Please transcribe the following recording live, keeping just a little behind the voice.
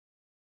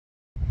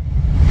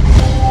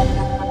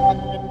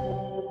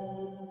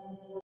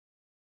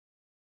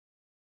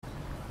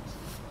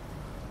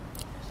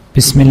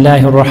بسم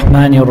الله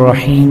الرحمن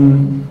الرحيم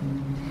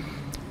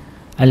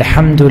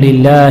الحمد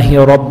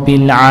لله رب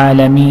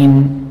العالمين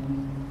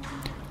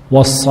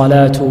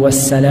والصلاة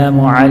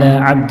والسلام على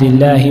عبد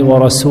الله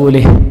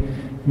ورسوله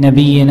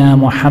نبينا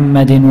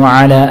محمد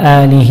وعلى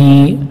آله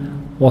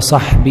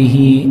وصحبه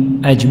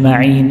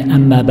أجمعين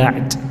أما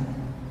بعد.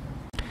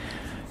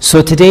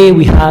 So today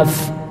we have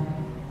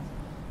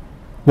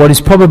what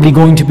is probably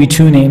going to be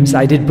two names.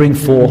 I did bring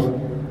four,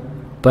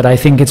 but I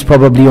think it's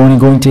probably only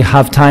going to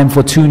have time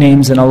for two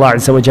names, and Allah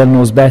Azza wa Jal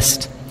knows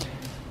best.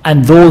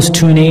 And those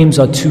two names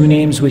are two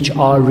names which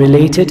are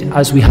related,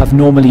 as we have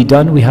normally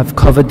done. We have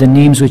covered the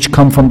names which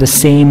come from the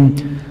same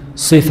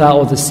sifa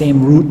or the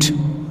same root.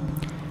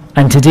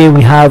 And today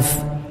we have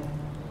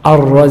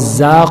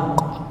Razzāq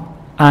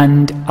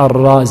and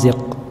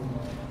Rāziq.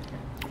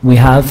 We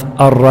have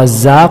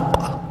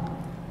Razzāq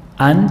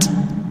and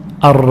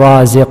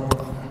Rāziq.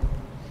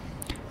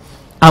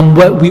 And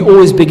we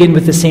always begin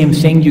with the same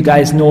thing. You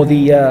guys know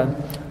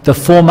the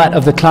format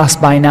of the class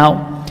by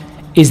now,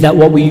 is that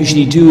what we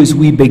usually do is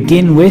we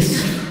begin with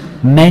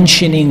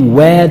mentioning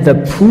where the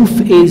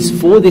proof is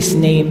for this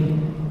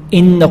name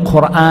in the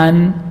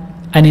Quran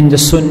and in the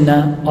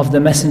Sunnah of the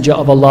Messenger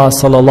of Allah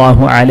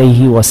sallallahu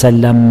alaihi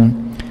wasallam.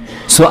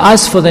 So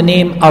as for the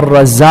name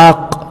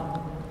Razzāq,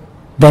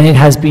 then it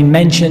has been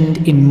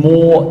mentioned in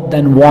more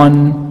than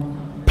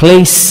one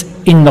place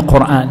in the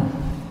Quran.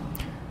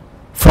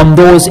 From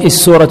those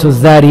is Surah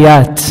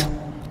Al-Dhariyat,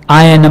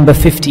 ayah number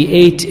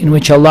 58, in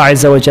which Allah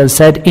Azza wa Jal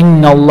said,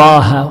 Inna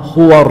Allāha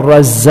huwa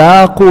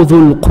Razzāqu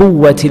dhul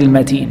quwwatil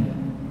mateen.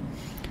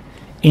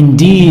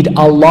 Indeed,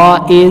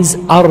 Allah is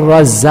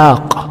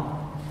Razzāq,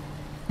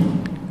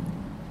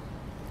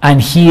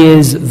 and He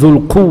is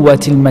dhul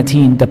quwwatil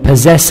mateen, the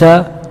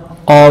possessor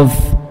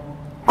of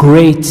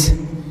great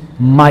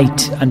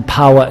might and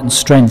power and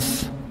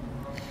strength.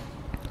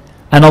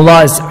 And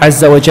Allah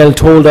Azza wa Jal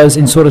told us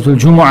in Surah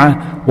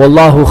Al-Jumu'ah,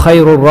 Wallahu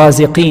khayrul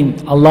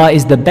Rāziqīn. Allah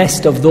is the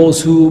best of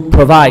those who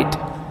provide.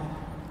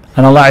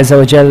 And Allah Azza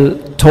wa Jal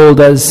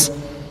told us,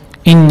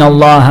 Inna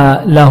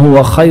Allāha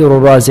lahu khayrul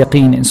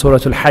Rāziqīn in Surah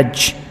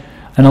Al-Hajj.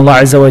 And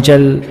Allah Azza wa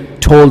Jal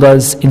told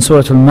us in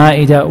Surah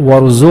Al-Ma'idah,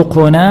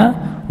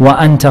 Warzuqna wa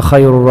anta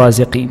khayrul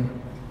Rāziqīn.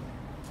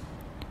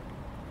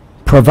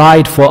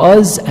 Provide for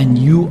us, and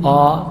you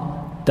are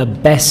the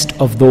best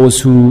of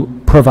those who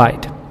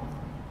provide.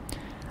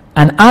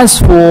 And as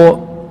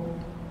for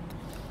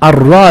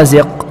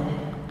Rāziq,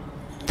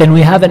 then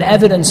we have an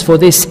evidence for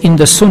this in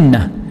the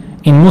Sunnah.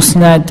 In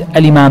Musnad,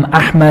 Al-Imam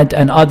Ahmad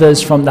and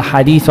others from the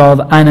hadith of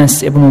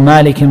Anas ibn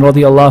Malik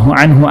radiyallahu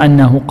anhu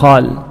أنه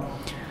قال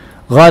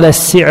غال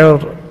السعر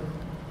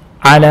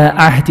على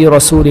عهد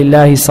رسول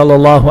الله صلى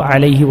الله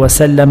عليه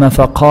وسلم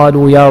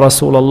فقالوا يا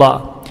رسول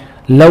الله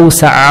لو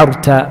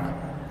سعرت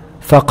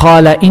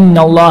فقال إن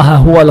الله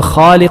هو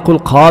الخالق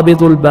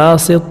القابض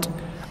الباسط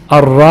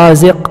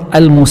الرازق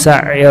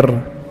المسعر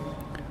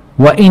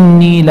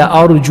وإني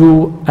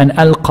لأرجو أن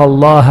ألقى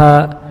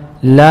الله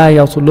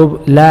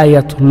لا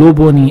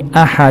يطلبني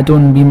أحد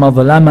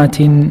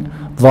بمظلمة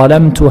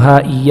ظلمتها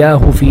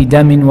إياه في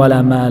دم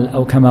ولا مال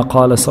أو كما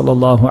قال صلى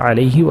الله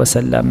عليه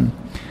وسلم.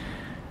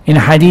 In a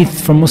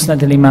hadith from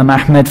Musnad al-Imam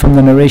Ahmad from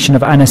the narration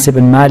of Anas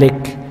ibn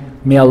Malik,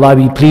 may Allah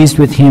be pleased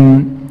with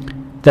him,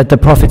 that the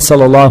Prophet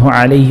sallallahu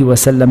alaihi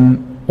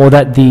wasallam, or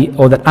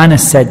that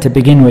Anas said to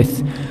begin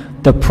with,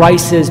 the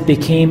prices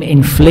became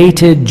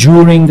inflated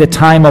during the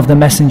time of the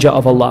Messenger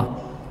of Allah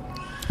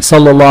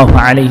sallallahu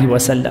alaihi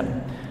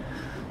wasallam.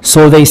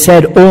 So they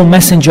said, O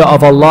Messenger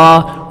of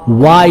Allah,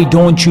 why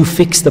don't you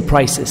fix the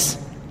prices?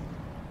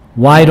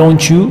 Why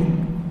don't you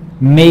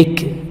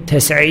make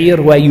tas'ir,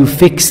 where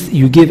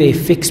you give a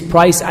fixed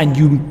price and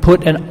you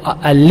put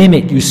a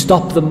limit, you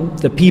stop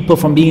the people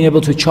from being able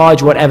to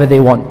charge whatever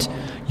they want.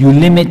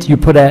 You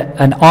put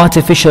an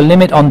artificial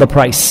limit on the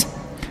price.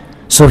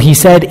 So he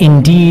said,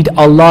 indeed,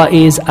 Allah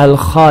is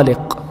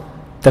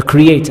Al-Khaliq, the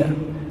Creator,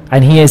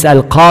 and He is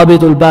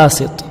Al-Qabid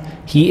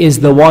Al-Basit. He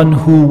is the one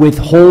who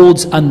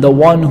withholds and the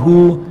one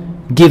who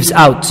gives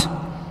out.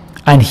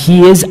 And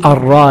He is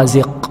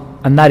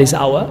Ar-Raziq, and that is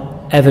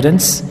our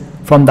evidence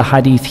from the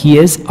hadith. He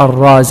is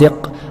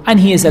Ar-Raziq, and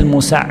He is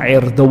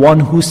Al-Musa'ir, the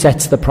one who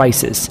sets the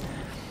prices.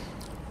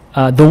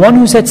 The one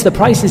who sets the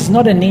prices is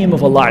not a name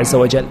of Allah Azza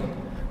wa Jal.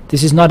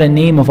 This is not a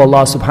name of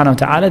Allah subhanahu wa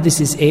ta'ala.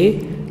 This is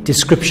a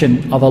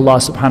description of Allah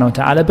subhanahu wa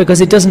ta'ala,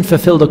 because it doesn't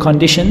fulfill the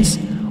conditions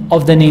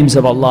of the names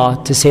of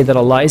Allah to say that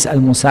Allah is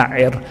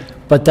Al-Musa'ir,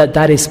 but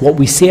that is what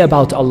we say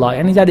about Allah,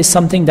 and that is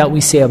something that we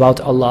say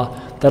about Allah,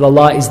 that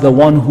Allah is the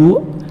one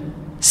who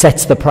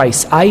sets the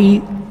price,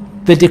 i.e.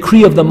 the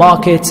decree of the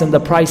markets and the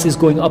prices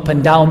going up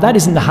and down, that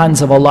is in the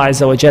hands of Allah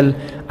Azza wa Jal,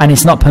 and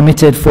it's not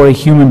permitted for a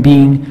human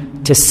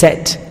being to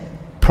set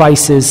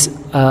prices,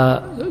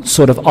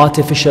 sort of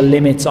artificial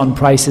limits on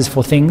prices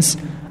for things,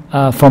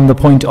 from the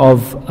point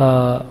of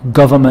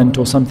government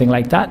or something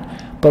like that,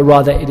 but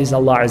rather it is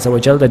Allah Azza wa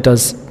Jal that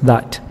does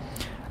that.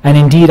 And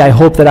indeed, I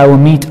hope that I will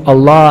meet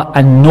Allah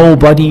and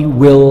nobody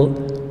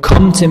will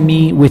come to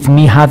me with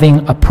me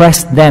having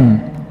oppressed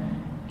them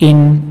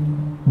in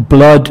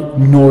blood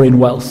nor in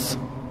wealth.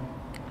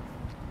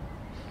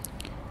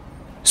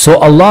 So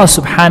Allah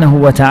subhanahu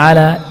wa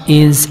ta'ala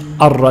is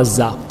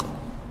Razzāq.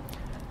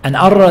 And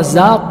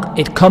Razzāq,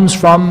 it comes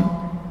from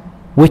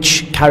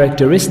which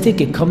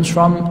characteristic? It comes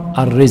from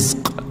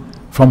Rizq,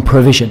 from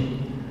provision.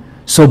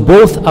 So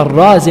both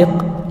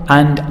Rāziq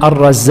and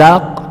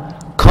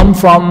Razzāq come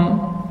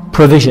from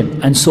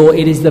provision. And so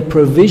it is the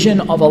provision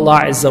of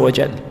Allah Azza wa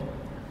Jal,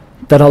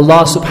 that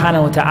Allah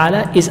subhanahu wa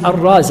ta'ala is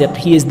Rāziq,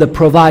 He is the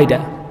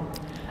provider.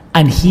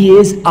 And He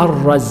is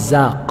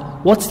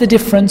Razzāq. What's the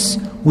difference?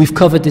 We've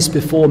covered this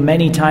before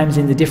many times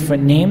in the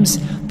different names.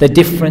 The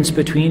difference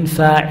between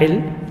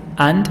fa'il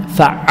and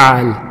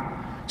fa'al.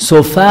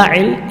 So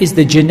fa'il is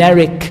the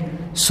generic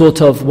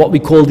sort of what we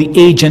call the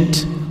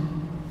agent,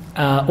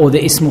 or the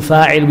ismu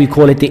fa'il, we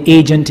call it the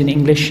agent in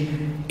English.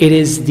 It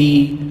is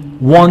the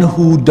one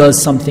who does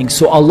something.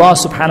 So Allah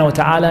subhanahu wa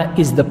ta'ala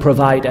is the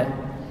provider.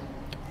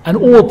 And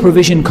all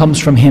provision comes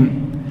from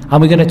Him. And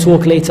we're going to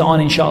talk later on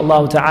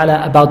inshaAllah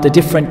ta'ala about the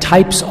different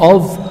types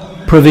of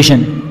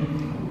provision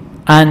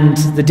and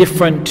the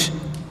different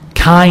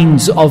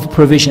kinds of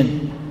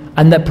provision.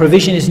 And that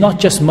provision is not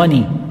just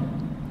money,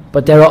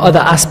 but there are other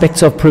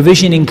aspects of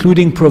provision,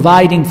 including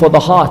providing for the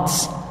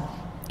hearts.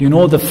 You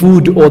know, the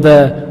food or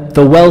the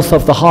wealth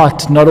of the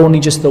heart, not only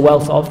just the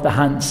wealth of the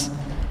hands.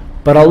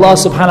 But Allah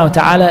subhanahu wa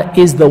ta'ala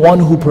is the one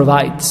who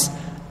provides.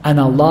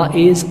 And Allah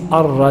is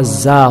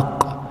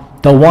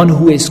Razzāq, the one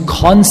who is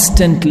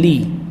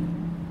constantly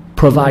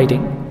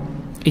providing.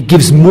 It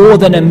gives more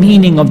than a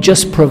meaning of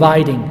just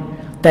providing,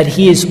 that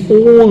He is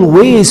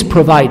always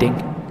providing,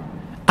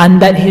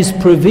 and that His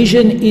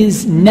provision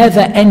is never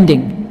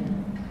ending,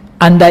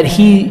 and that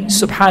He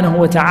subhanahu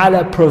wa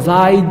ta'ala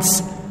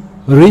provides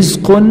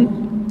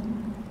rizqun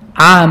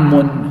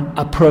amun,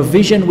 a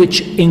provision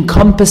which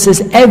encompasses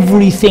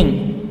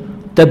everything,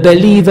 the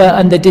believer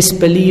and the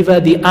disbeliever,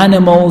 the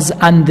animals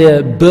and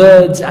the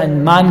birds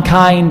and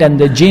mankind and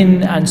the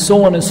jinn and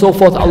so on and so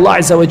forth. Allah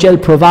Azza wa Jal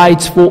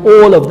provides for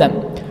all of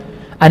them.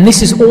 And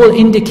this is all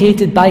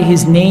indicated by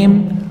His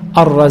name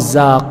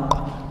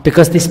Razzāq,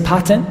 because this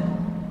pattern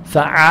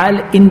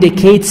fa'al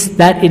indicates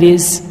that it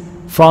is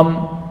from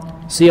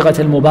sighat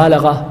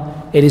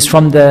al-mubalagha, it is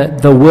from the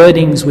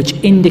wordings which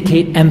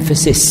indicate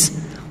emphasis,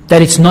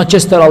 that it's not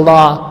just that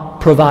Allah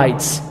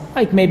provides,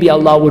 like maybe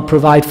Allah would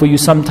provide for you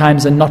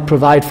sometimes and not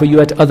provide for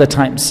you at other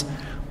times,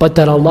 but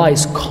that Allah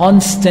is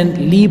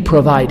constantly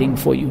providing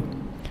for you,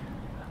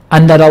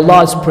 and that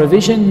Allah's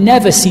provision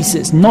never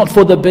ceases, not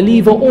for the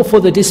believer or for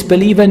the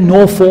disbeliever,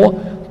 nor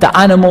for the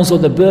animals or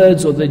the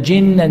birds or the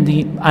jinn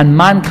and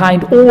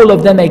mankind. All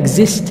of them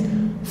exist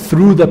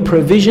through the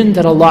provision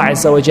that Allah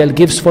Azza wa Jal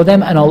gives for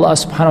them, and Allah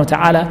subhanahu wa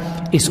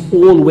ta'ala is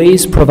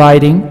always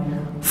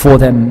providing for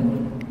them.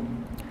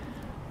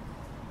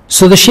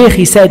 So the Shaykh,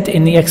 he said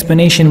in the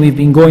explanation, we've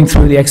been going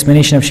through the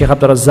explanation of Shaykh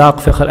Abdul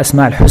Razzāq, Fiqh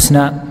al-Asma'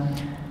 al-Husna.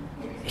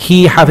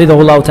 He,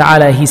 hafidhahullah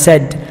ta'ala, he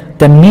said,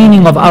 the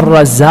meaning of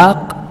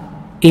Razzāq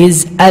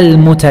is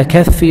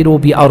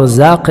al-mutakaffiru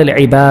bi-arzāq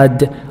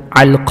al-ibād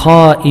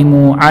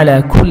القائم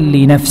على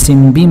كل نفس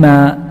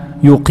بما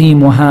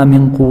يقيمها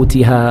من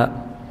قوتها.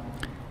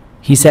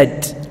 He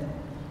said,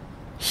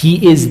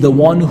 He is the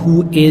one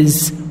who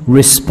is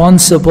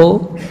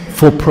responsible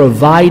for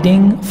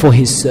providing for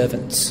His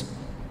servants.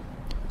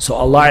 So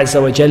Allah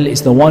Azza wa Jal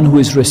is the one who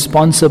is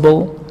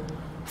responsible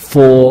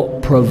for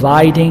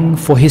providing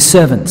for His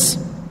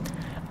servants.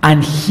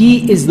 And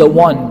He is the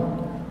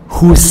one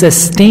who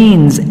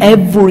sustains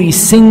every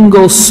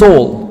single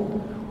soul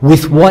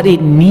with what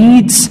it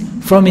needs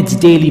from its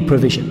daily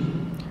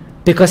provision.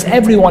 Because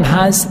everyone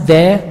has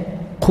their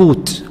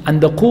qut,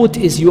 and the qut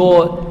is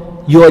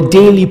your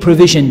daily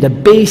provision, the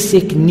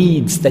basic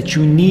needs that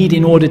you need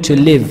in order to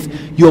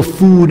live, your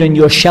food and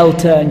your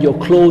shelter and your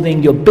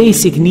clothing, your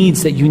basic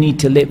needs that you need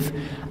to live.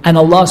 And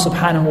Allah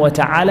subhanahu wa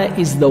ta'ala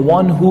is the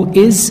one who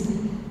is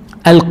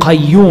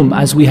al-qayyum,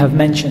 as we have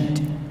mentioned.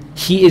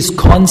 He is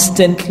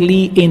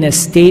constantly in a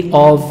state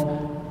of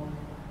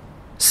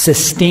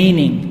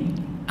sustaining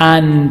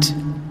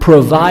and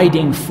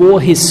providing for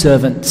His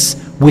servants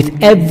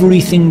with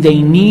everything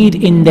they need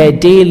in their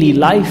daily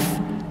life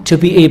to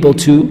be able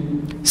to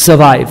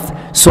survive.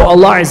 So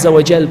Allah Azza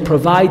wa Jal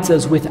provides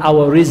us with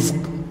our rizq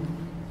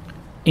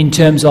in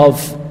terms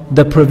of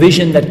the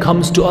provision that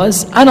comes to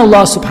us, and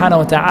Allah subhanahu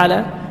wa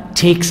ta'ala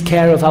takes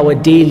care of our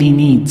daily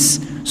needs.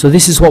 So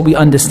this is what we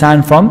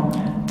understand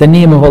from the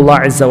name of Allah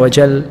Azza wa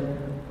Jal,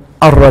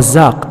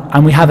 Razzāq.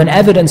 And we have an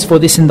evidence for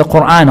this in the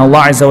Quran.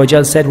 Allah Azza wa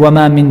Jal said,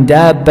 وَمَا مِن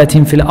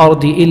دَابَّةٍ فِي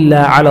الْأَرْضِ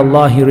إِلَّا عَلَى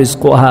اللَّهِ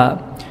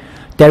رِزْقُهَا.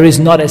 There is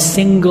not a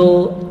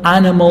single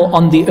animal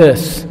on the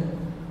earth,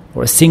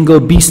 or a single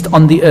beast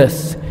on the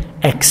earth,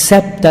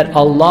 except that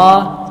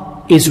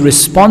Allah is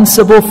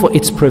responsible for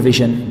its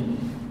provision.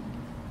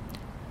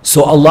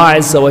 So Allah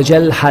Azza wa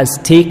Jal has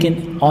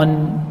taken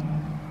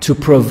on to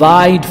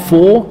provide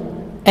for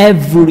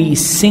every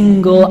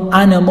single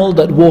animal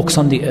that walks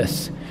on the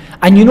earth.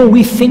 And you know,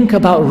 we think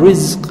about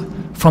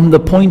rizq from the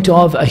point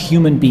of a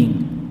human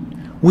being.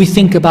 We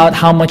think about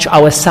how much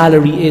our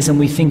salary is, and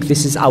we think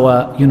this is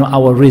our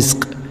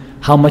rizq,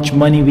 how much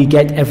money we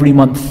get every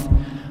month.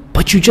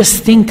 But you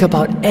just think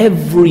about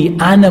every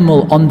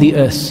animal on the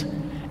earth.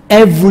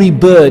 Every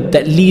bird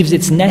that leaves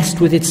its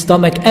nest with its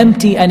stomach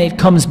empty and it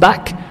comes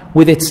back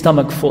with its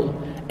stomach full.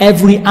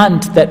 Every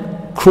ant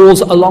that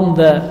crawls along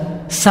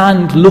the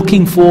sand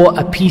looking for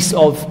a piece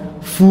of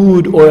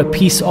food or a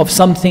piece of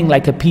something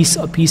like a piece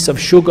of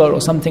sugar or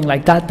something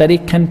like that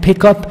it can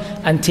pick up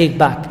and take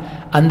back.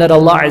 And that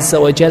Allah Azza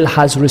wa Jal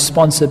has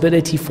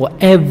responsibility for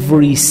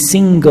every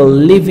single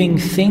living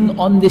thing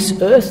on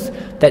this earth,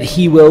 that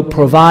He will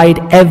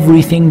provide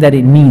everything that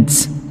it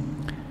needs.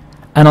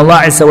 And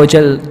Allah Azza wa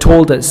Jal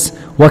told us,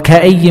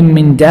 وَكَأَيٍّ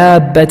مِّن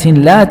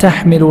دَابَّةٍ لَا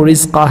تَحْمِلُ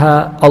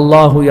رِزْقَهَا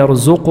اللَّهُ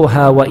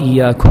يَرْزُقُهَا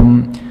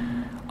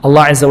وَإِيَّاكُمْ.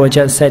 Allah Azza wa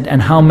Jal said,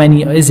 and how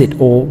many is it,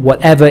 or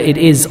whatever it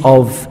is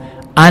of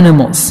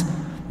animals,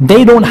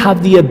 they don't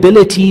have the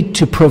ability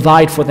to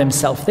provide for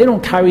themselves. They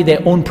don't carry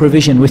their own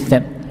provision with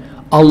them.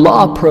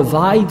 Allah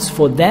provides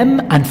for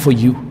them and for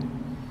you.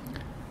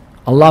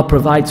 Allah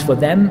provides for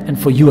them and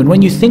for you. And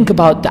when you think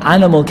about the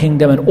animal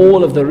kingdom and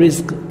all of the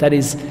rizq that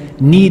is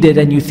needed,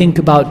 and you think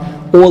about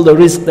all the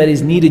rizq that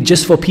is needed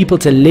just for people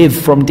to live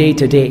from day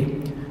to day.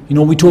 You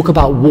know, we talk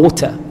about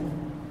water.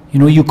 You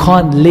know, you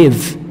can't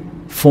live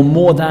for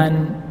more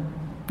than,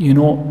 you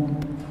know,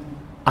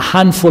 a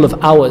handful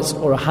of hours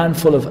or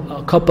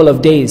a couple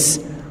of days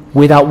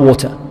without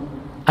water.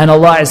 And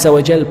Allah Azza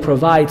wa Jal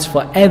provides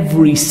for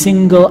every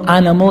single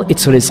animal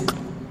its rizq.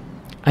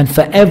 And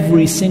for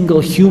every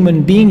single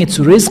human being its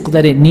rizq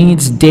that it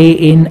needs day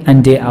in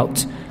and day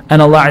out.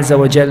 And Allah Azza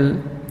wa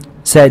Jal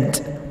said,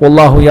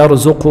 وَاللَّهُ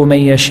يَرْزُقُ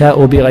مَن يَشَاءُ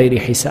بِغَيْرِ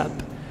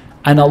حِسَابٍ.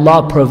 And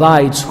Allah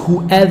provides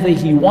whoever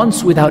He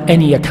wants without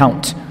any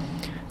account.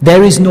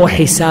 There is no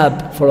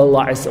hisab for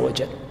Allah Azza wa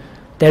Jal.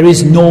 There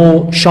is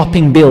no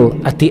shopping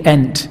bill at the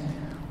end.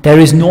 There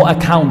is no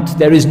account.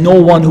 There is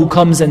no one who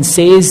comes and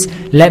says,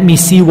 let me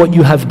see what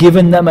you have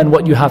given them and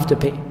what you have to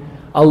pay.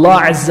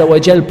 Allah Azza wa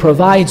Jal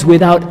provides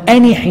without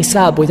any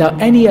hisab, without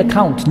any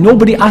account.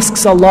 Nobody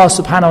asks Allah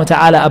subhanahu wa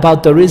ta'ala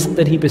about the rizq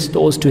that He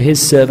bestows to His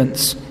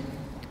servants.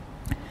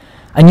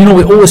 And you know,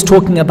 we're always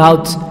talking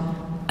about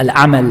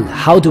al-amal.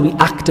 How do we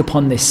act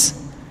upon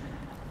this?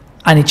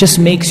 And it just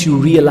makes you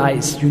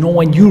realize, you know,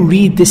 when you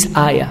read this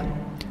ayah,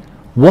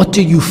 what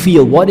do you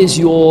feel? What is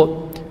your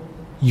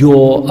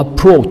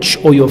approach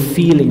or your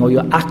feeling or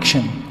your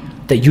action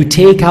that you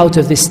take out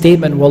of this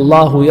statement?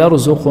 Wallahu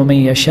yarzuqu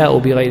man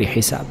yasha'u bighayri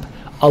hisab.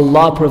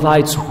 Allah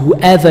provides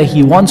whoever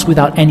He wants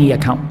without any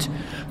account.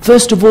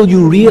 First of all,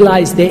 you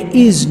realize there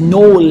is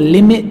no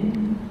limit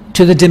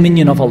to the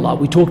dominion of Allah.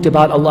 We talked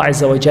about Allah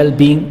Azza wa Jal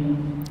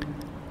being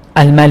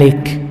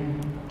Al-Malik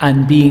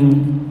and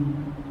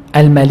being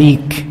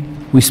Al-Malik.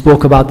 We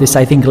spoke about this,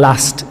 I think,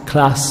 last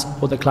class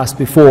or the class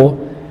before.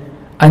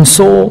 And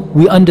so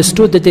we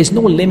understood that there's no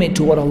limit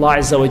to what Allah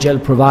Azza wa Jal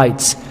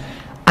provides.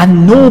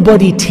 And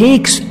nobody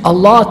takes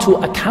Allah to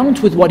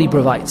account with what He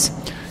provides.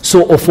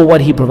 Or for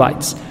what He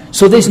provides.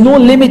 So there's no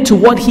limit to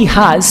what He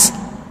has,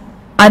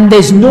 and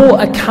there's no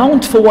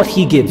account for what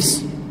He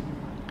gives.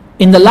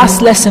 In the last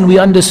lesson we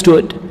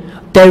understood,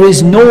 there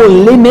is no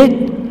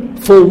limit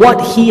for what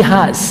He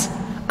has.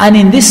 And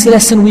in this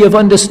lesson we have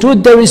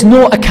understood there is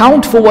no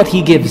account for what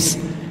He gives.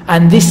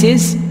 And this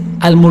is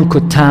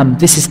Al-Mulk Tam.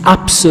 This is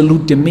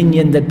absolute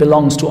dominion that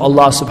belongs to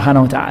Allah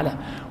subhanahu wa ta'ala.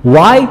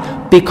 Why?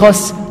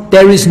 Because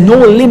there is no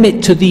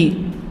limit to the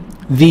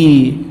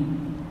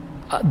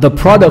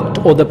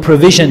product or the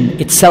provision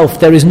itself.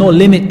 There is no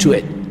limit to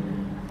it.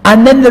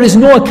 And then there is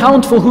no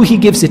account for who He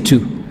gives it to.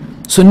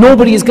 So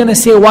nobody is going to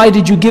say, why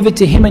did you give it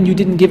to him and you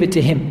didn't give it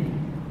to him?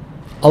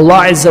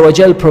 Allah Azza wa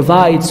Jal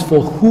provides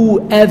for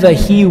whoever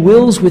He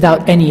wills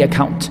without any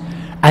account.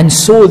 And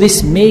so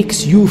this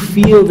makes you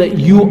feel that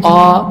you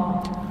are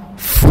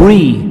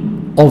free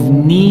of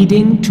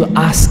needing to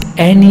ask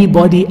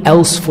anybody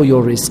else for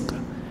your rizq,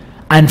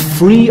 and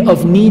free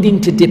of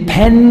needing to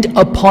depend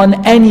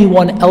upon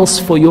anyone else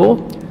for your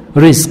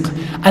rizq.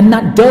 And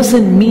that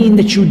doesn't mean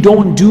that you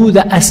don't do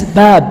the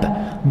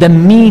asbab, the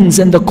means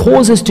and the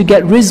causes to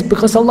get rizq,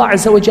 because Allah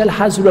Azza wa Jal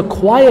has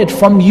required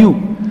from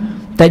you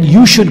that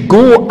you should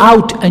go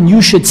out and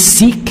you should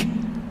seek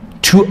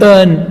to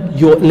earn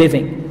your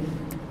living,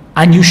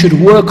 and you should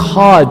work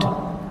hard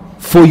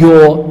for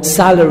your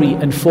salary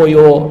and for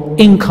your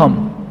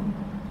income.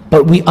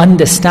 But we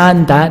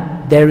understand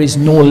that there is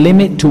no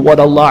limit to what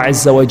Allah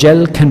Azza wa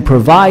Jal can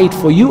provide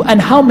for you.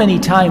 And how many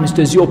times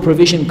does your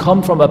provision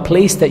come from a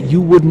place that you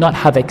would not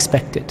have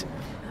expected?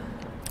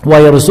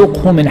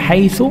 وَيَرْزُقْهُ مِنْ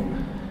حَيْثُ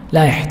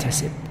لَا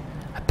يَحْتَسِبْ.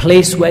 A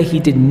place where he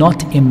did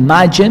not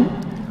imagine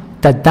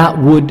that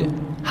would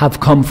have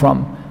come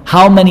from.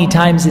 How many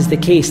times is the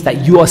case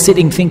that you are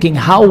sitting thinking,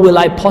 how will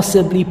I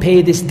possibly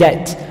pay this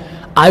debt?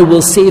 I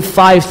will save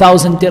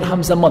 5,000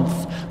 dirhams a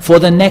month for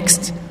the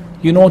next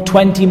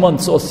 20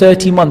 months or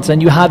 30 months,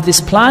 and you have this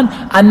plan,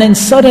 and then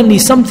suddenly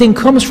something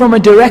comes from a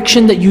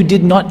direction that you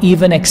did not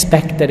even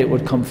expect that it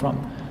would come from.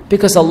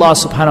 Because Allah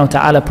subhanahu wa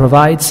ta'ala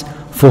provides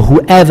for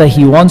whoever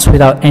He wants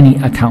without any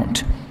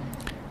account.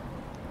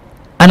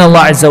 And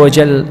Allah Azza wa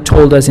Jal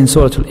told us in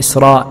Surah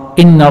Al-Isra,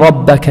 إِنَّ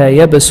رَبَّكَ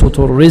يَبْسُطُ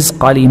الرِّزْقَ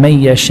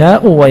لِمَن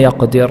يَشَاءُ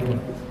وَيَقْدِرُ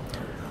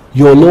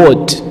your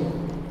Lord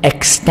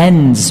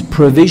extends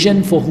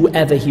provision for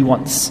whoever He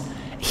wants.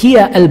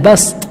 Here,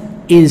 al-bast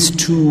is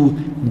to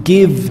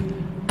give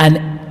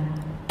an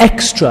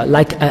extra,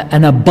 like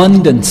an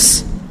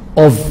abundance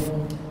of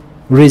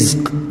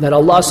rizq. That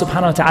Allah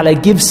subhanahu wa ta'ala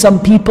gives some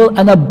people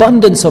an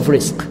abundance of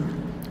rizq.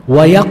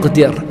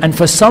 وَيَقْدِرْ, and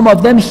for some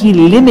of them He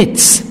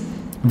limits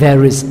their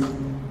rizq.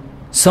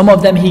 Some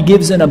of them He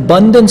gives an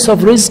abundance of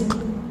rizq,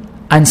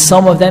 and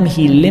some of them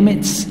He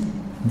limits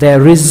their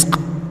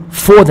rizq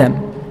for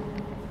them.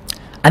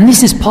 And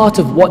this is part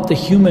of what the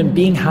human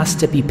being has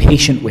to be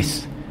patient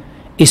with,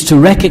 is to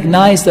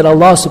recognize that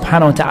Allah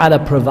subhanahu wa ta'ala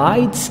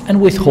provides and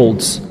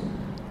withholds.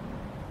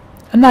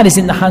 And that is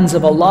in the hands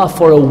of Allah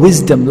for a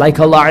wisdom, like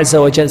Allah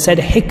Azza wa Jal said,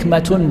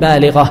 hikmatun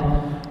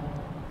balighah,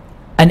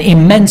 an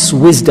immense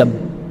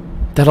wisdom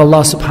that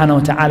Allah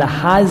subhanahu wa ta'ala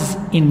has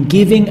in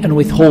giving and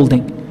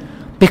withholding.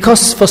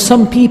 Because for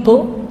some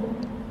people,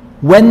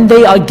 when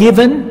they are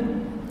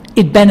given,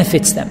 it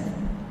benefits them.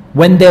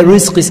 When their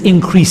rizq is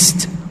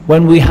increased,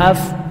 when we have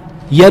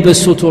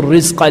يَبْسُطُ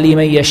الرِّزْقَ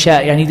لِمَنْ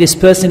يَشَاءُ, yani this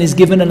person is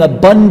given an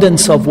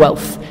abundance of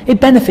wealth, it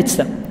benefits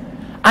them.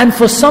 And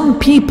for some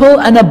people,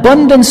 an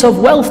abundance of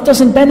wealth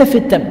doesn't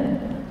benefit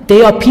them.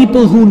 They are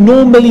people who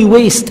normally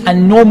waste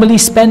and normally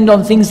spend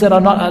on things that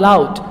are not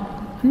allowed.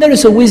 And there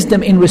is a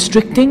wisdom in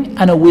restricting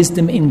and a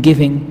wisdom in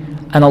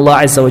giving. And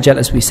Allah Azza wa Jal,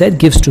 as we said,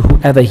 gives to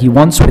whoever He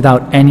wants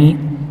without any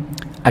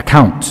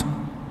account.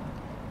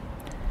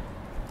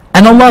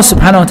 And Allah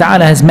subhanahu wa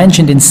ta'ala has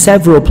mentioned in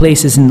several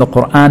places in the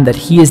Quran that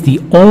He is the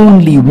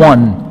only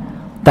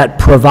one that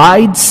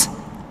provides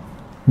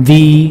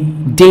the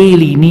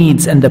daily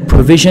needs and the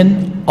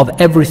provision of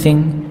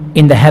everything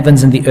in the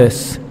heavens and the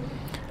earth.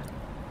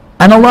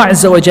 And Allah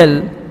Azza wa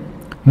Jal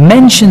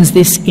mentions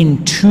this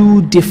in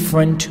two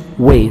different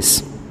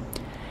ways.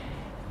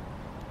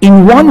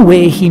 In one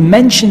way, He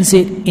mentions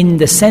it in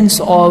the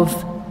sense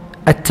of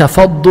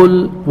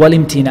at-tafaddul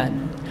wal-imtinan,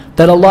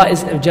 that Allah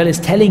is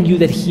telling you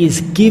that He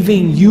is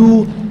giving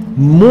you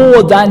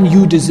more than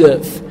you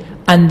deserve,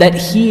 and that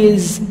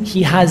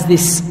He has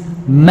this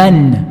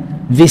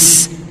man,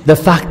 the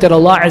fact that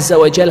Allah Azza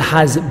wa Jal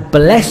has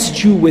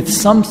blessed you with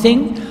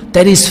something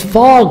that is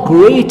far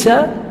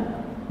greater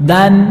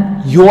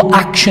than your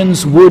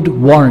actions would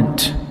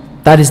warrant.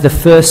 That is the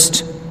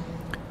first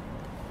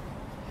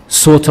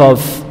sort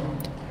of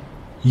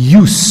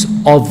use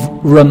of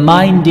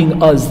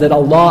reminding us that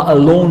Allah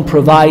alone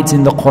provides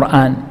in the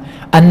Quran.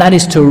 And that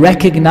is to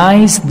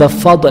recognize the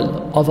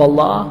fadl of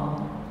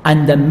Allah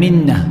and the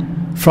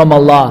minnah from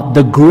Allah,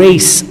 the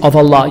grace of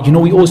Allah. You know,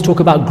 we always talk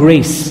about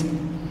grace.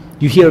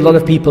 You hear a lot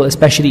of people,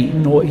 especially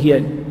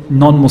here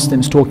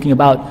non-Muslims, talking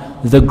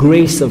about the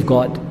grace of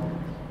God.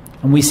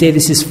 And we say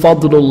this is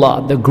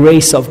fadlullah, the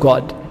grace of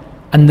God.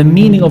 And the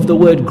meaning of the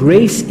word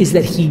grace is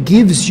that He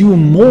gives you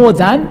more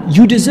than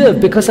you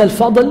deserve. Because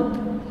al-fadl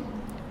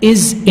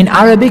is in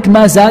Arabic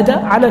ma zada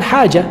ala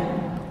al-haja,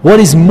 what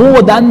is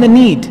more than the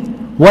need.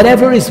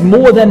 Whatever is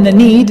more than the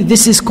need,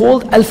 this is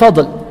called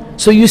al-fadl.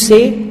 So you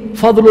say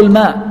fadlul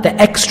ma, the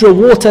extra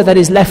water that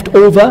is left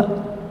over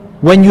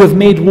when you have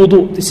made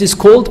wudu, this is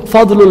called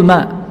fadlul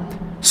ma.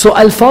 So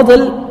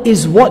al-fadl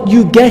is what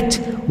you get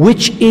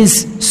which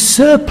is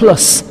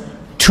surplus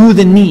to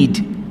the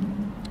need.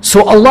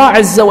 So Allah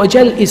Azza wa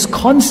Jal is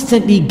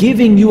constantly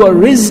giving you a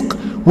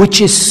rizq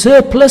which is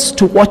surplus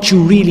to what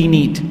you really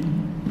need.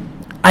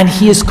 And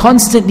He is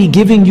constantly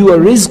giving you a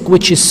rizq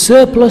which is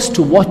surplus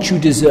to what you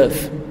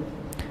deserve.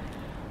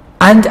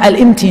 And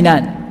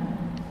al-imtinan.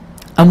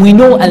 And we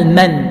know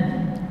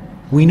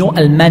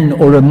al-man,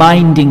 or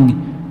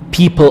reminding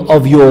people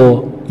of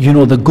your,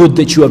 the good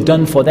that you have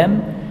done for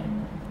them,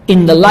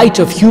 in the light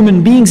of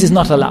human beings is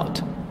not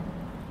allowed.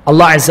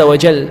 Allah Azza wa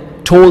Jal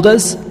told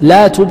us,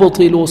 لا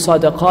تبطلوا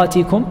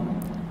صدقاتكم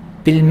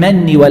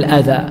بالمن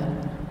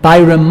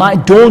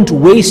والأذى. Don't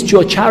waste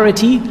your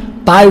charity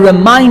by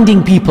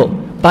reminding people.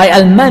 By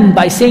al-man,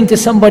 by saying to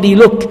somebody,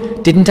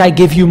 look, didn't I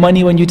give you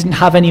money when you didn't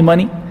have any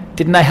money?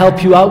 Didn't I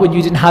help you out when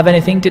you didn't have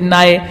anything? Didn't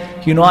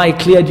I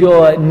cleared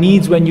your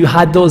needs when you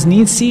had those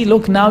needs? See,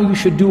 look, now you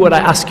should do what I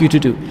ask you to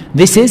do.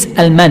 This is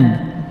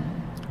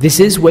al-man.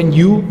 This is when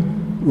you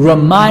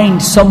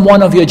remind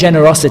someone of your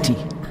generosity.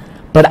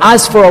 But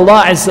as for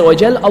Allah Azza wa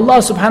Jal, Allah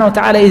subhanahu wa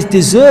ta'ala is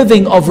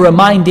deserving of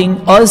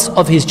reminding us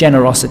of His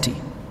generosity.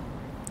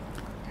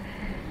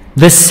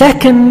 The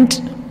second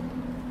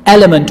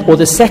element, or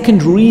the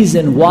second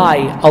reason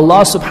why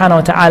Allah subhanahu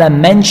wa ta'ala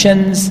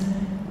mentions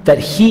that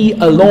He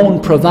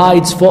alone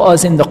provides for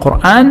us in the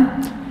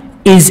Quran,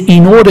 is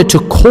in order to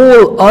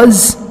call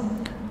us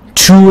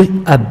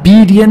to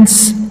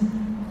obedience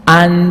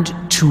and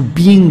to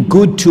being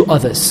good to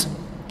others.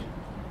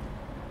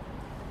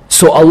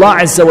 So Allah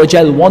Azza wa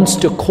Jal wants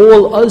to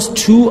call us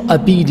to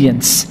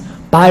obedience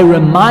by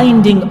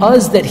reminding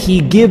us that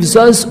He gives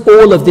us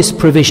all of this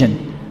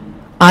provision.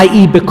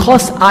 I.e.,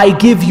 because I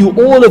give you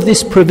all of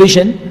this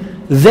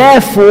provision,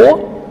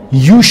 therefore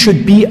you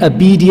should be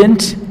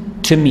obedient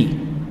to me.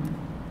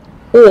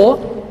 Or,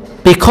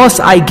 because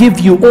I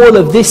give you all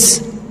of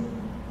this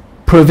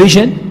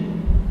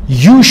provision,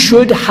 you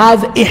should have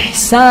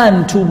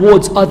ihsan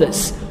towards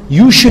others.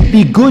 You should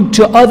be good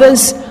to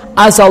others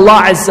as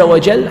Allah Azza wa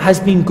Jal has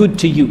been good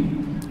to you.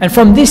 And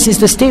from this is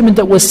the statement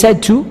that was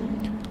said to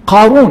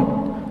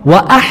Qarun,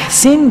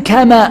 وَأَحْسِنْ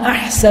كَمَا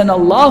أَحْسَنَ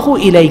اللَّهُ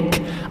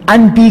إِلَيْكَ,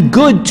 and be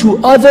good to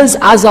others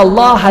as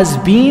Allah has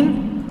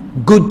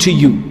been good to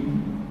you.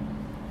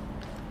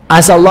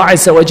 As Allah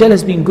Azza wa Jal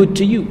has been good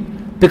to you.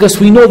 Because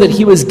we know that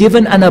he was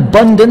given an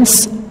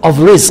abundance of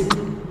rizq.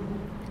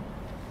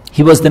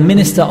 He was the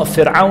minister of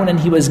Fir'aun and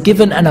he was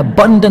given an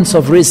abundance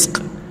of rizq.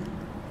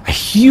 A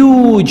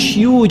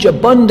huge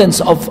abundance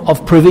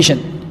of provision.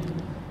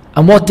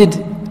 And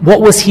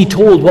what was he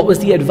told? What was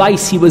the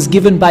advice he was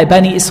given by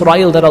Bani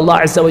Israel that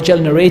Allah Azza wa Jal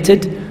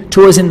narrated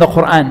to us in the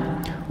Quran?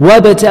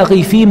 وَابْتَغِ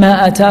فِي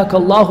مَا أَتَاكَ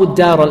اللَّهُ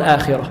الدَّارَ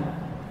الْآخِرَةِ.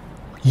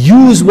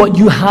 Use what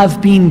you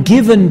have been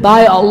given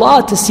by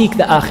Allah to seek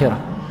the akhirah.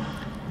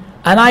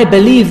 And I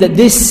believe that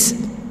this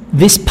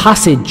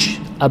passage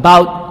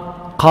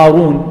about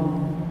Qarun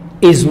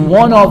is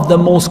one of the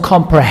most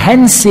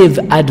comprehensive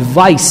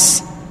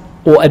advices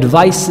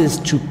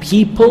to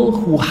people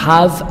who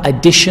have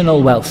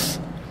additional wealth.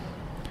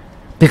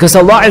 Because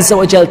Allah Azza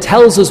wa Jal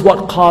tells us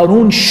what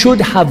Qarun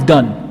should have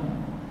done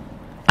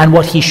and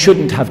what he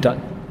shouldn't have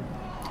done.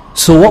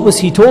 So what was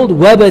he told?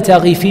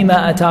 وَابْتَغِ فِي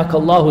مَا أَتَاكَ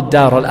اللَّهُ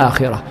الدَّارَ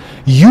الْآخِرَةِ.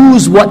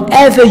 Use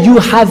whatever you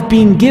have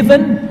been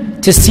given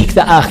to seek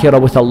the akhirah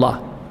with Allah.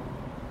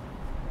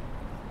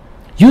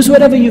 Use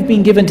whatever you've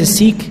been given to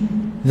seek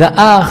the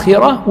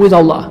akhirah with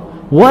Allah.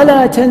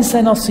 وَلَا تَنْسَ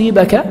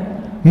نَصِيبَكَ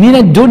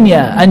مِنَ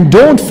الدُّنْيَا. And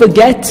don't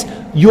forget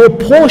your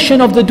portion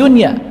of the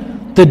dunya.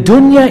 The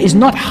dunya is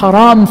not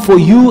haram for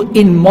you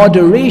in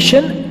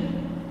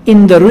moderation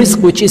in the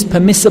rizq which is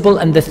permissible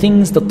and the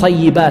things, the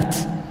tayyibat,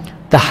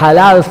 the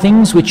halal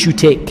things which you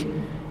take.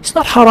 It's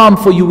not haram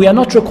for you. We are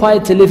not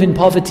required to live in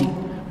poverty.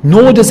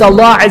 Nor does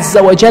Allah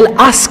Azza wa Jal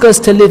ask us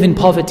to live in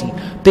poverty.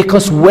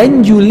 Because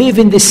when you live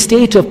in this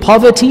state of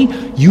poverty,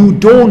 you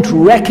don't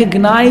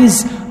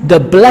recognize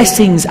the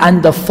blessings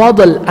and the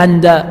fadl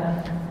and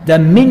the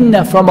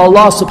minnah from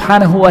Allah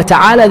subhanahu wa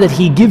ta'ala that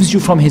He gives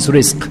you from His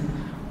rizq.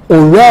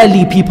 Or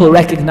rarely people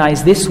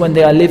recognize this when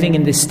they are living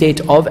in this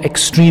state of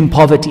extreme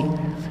poverty.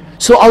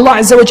 So Allah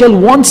Azza wa Jal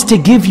wants to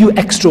give you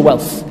extra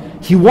wealth.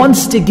 He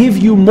wants to give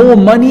you more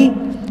money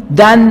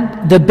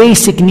than the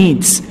basic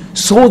needs,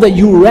 so that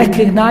you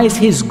recognize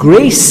His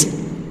grace.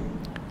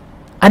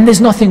 And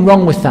there's nothing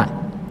wrong with that.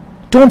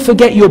 Don't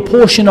forget your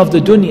portion of the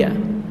dunya.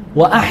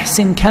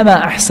 وَأَحْسِنْ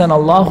كَمَا أَحْسَنَ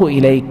اللَّهُ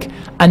إِلَيْكَ.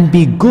 And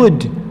be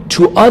good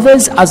to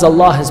others as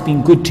Allah has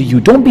been good to you.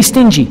 Don't be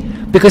stingy.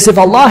 Because if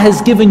Allah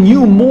has given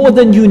you more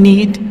than you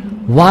need,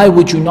 why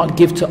would you not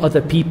give to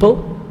other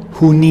people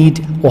who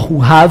need or who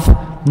have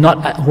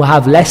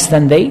less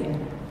than they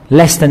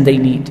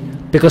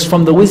need? Because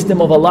from the wisdom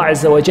of Allah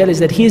Azza wa Jal is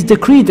that He has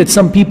decreed that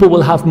some people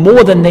will have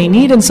more than they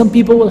need and some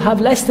people will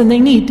have less than they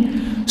need,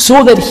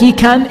 so that He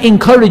can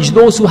encourage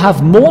those who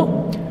have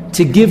more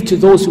to give to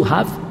those who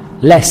have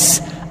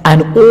less.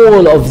 And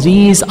all of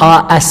these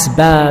are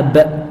asbab.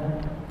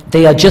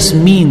 They are just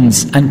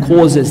means and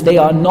causes. They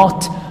are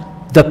not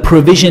the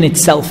provision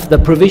itself. The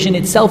provision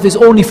itself is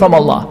only from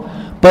Allah.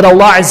 But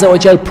Allah Azza wa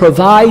Jal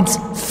provides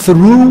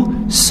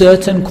through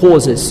certain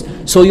causes.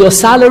 So your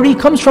salary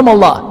comes from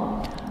Allah.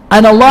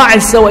 And Allah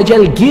Azza wa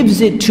Jal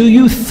gives it to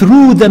you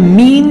through the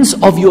means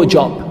of your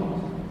job.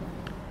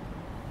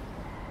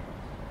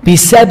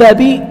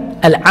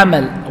 بِسَبَبِ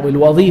الْعَمَلِ أو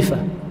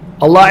الْوَظِيفَةِ.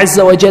 Allah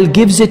Azza wa Jal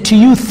gives it to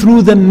you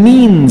through the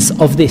means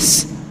of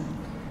this.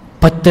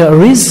 But the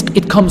rizq,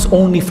 it comes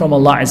only from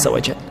Allah Azza wa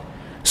Jal.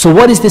 So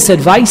what is this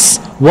advice?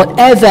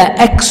 Whatever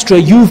extra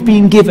you've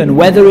been given,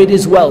 whether it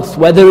is wealth,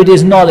 whether it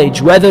is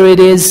knowledge, whether it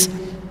is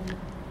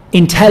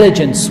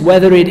intelligence,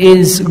 whether it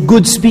is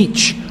good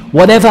speech,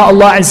 whatever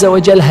Allah Azza wa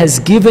Jal has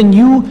given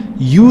you,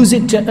 use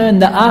it to earn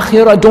the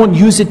akhirah. Don't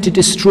use it to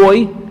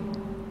destroy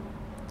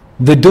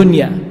the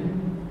dunya.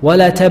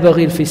 وَلَا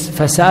تَبَغِي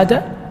الْفَسَادَ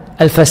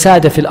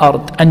فِي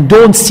الْأَرْضِ. And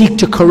don't seek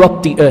to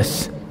corrupt the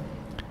earth.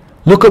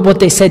 Look at what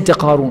they said to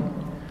Qarun.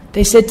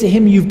 They said to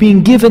him, you've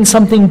been given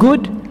something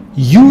good,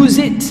 use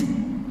it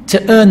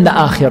to earn the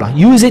akhirah.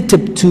 Use it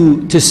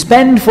to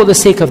spend for the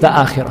sake of the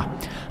akhirah.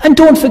 And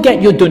don't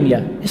forget your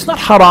dunya. It's not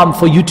haram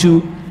for you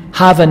to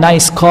have a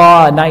nice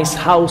car, a nice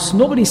house.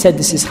 Nobody said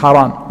this is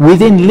haram.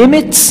 Within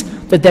limits,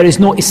 that there is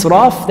no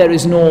israf, there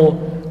is no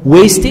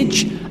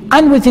wastage.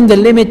 And within the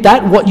limit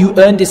that what you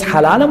earned is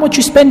halal and what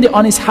you spend it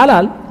on is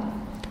halal.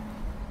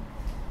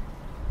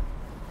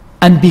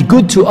 And be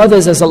good to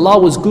others as Allah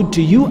was good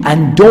to you,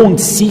 and don't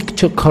seek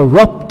to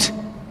corrupt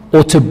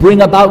or to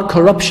bring about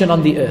corruption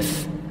on the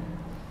earth.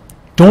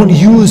 Don't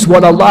use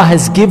what Allah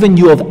has given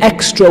you of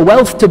extra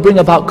wealth to bring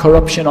about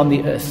corruption on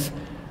the earth.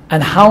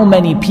 And how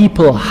many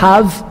people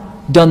have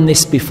done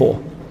this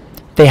before?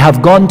 They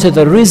have gone to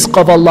the rizq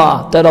of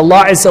Allah that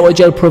Allah Azza wa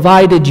Jal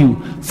provided you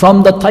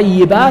from the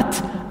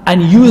tayyibat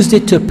and used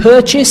it to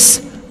purchase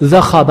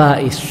the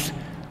khaba'ith.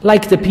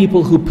 Like the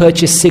people who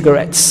purchase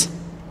cigarettes.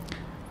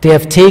 They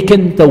have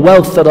taken the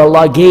wealth that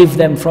Allah gave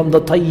them from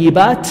the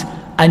tayyibat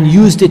and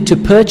used it to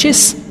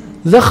purchase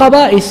the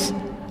khaba'ith.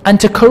 and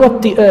to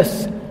corrupt the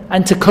earth,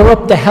 and to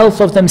corrupt the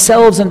health of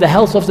themselves and the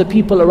health of the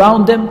people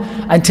around them,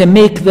 and to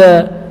make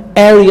the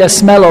area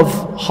smell of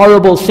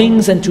horrible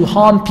things, and to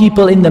harm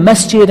people in the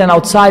masjid and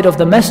outside of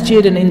the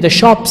masjid and in the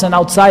shops and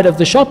outside of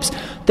the shops.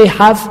 They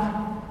have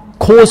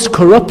caused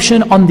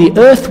corruption on the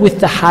earth with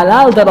the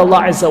halal that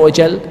Allah Azza wa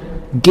Jal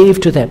gave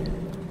to them.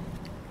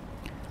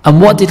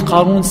 And what did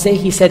Qarun say?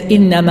 He said,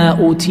 إِنَّمَا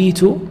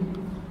أُوتِيتُهُ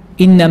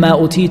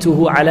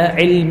عَلَى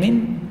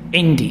عِلْمٍ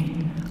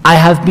عِنْدِي. I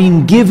have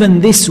been given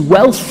this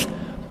wealth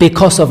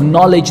because of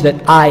knowledge that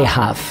I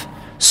have.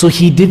 So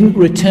he didn't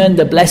return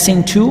the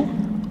blessing to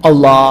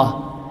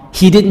Allah.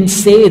 He didn't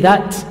say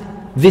that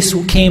this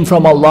came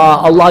from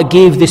Allah, Allah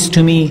gave this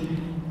to me.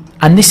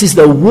 And this is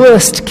the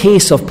worst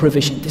case of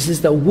provision. This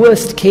is the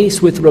worst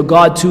case with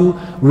regard to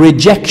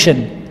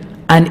rejection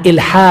and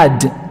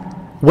ilhad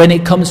when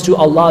it comes to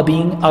Allah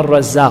being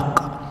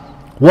Ar-Razzāq.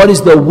 What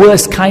is the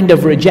worst kind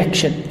of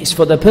rejection? Is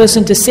for the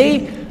person to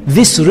say,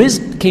 this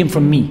rizq came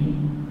from me.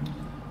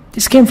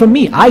 This came from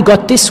me. I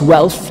got this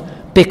wealth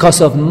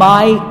because of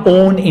my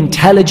own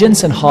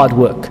intelligence and hard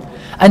work.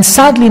 And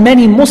sadly,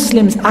 many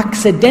Muslims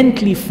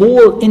accidentally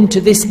fall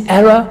into this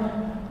error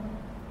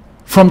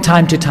from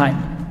time to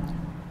time.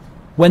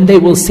 When they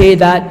will say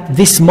that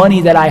this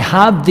money that I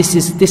have,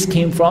 this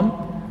came from,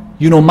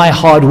 my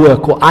hard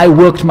work, or I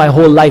worked my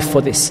whole life for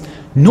this.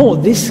 No,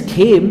 this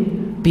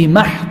came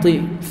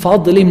بِمَحْضِ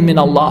فَضْلٍ مِّنَ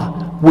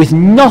اللَّهِ, with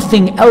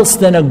nothing else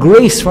than a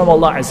grace from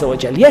Allah Azza wa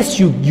Jal. Yes,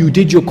 you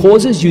did your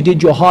causes, you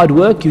did your hard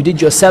work, you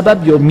did your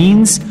sabab, your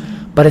means,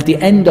 but at the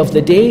end of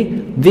the day,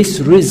 this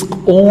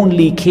rizq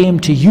only came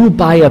to you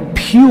by a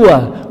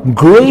pure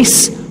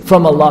grace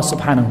from Allah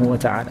subhanahu wa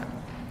ta'ala.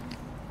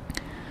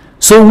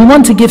 So we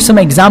want to give some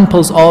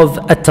examples of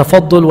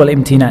at-tafaddul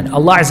wal-imtinan.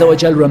 Allah Azza wa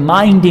Jal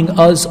reminding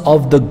us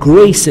of the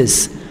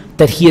graces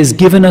that He has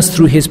given us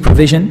through His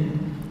provision.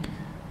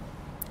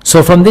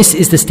 So from this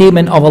is the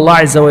statement of Allah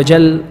Azza wa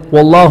Jal,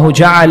 وَاللَّهُ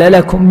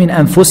جَعَلَ لَكُم مِّنْ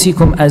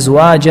أَنفُسِكُمْ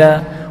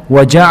أَزْوَاجًا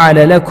وَجَعَلَ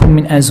لَكُم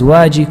مِّنْ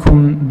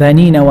أَزْوَاجِكُمْ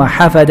بَنِينَ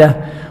وَحَفَدَةً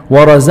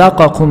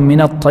وَرَزَقَكُم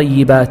مِّنَ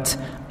الطَّيِّبَاتِ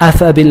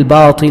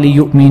أَفَبِالْبَاطِلِ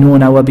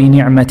يُؤْمِنُونَ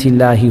وَبِنِعْمَةِ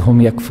اللَّهِ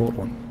هُمْ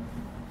يَكْفُرُونَ.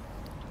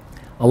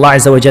 Allah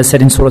Azza wa Jal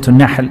said in Surah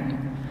An-Nahl,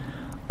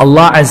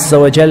 Allah Azza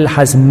wa Jal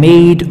has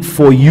made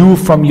for you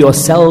from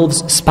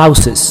yourselves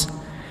spouses,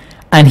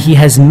 and He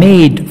has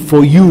made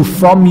for you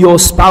from your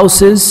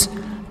spouses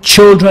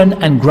children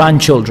and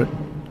grandchildren,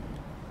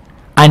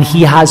 and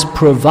He has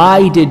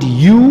provided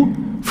you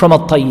from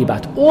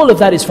at-tayyibat. All of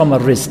that is from a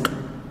rizq.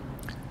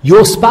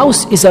 Your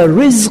spouse is a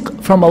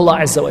rizq from Allah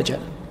Azza wa Jal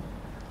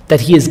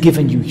that He has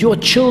given you. Your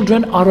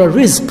children are a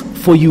rizq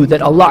for you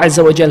that Allah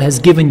Azza wa Jal has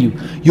given you.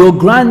 Your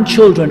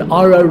grandchildren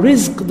are a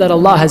rizq that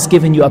Allah has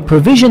given you, a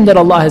provision that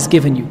Allah has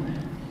given you.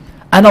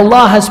 And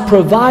Allah has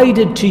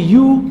provided to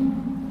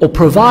you, or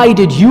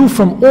provided you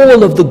from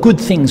all of the good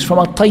things, from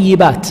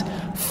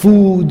at-tayyibat,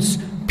 foods,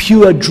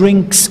 pure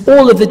drinks,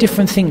 all of the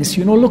different things.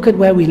 Look at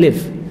where we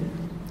live.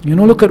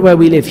 Look at where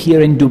we live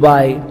here in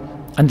Dubai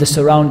and the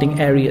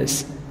surrounding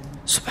areas.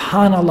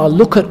 Subhanallah,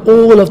 look at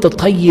all of the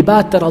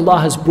tayyibat that Allah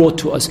has brought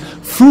to us.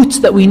 Fruits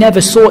that we never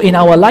saw in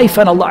our life,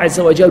 and Allah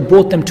Azza wa Jal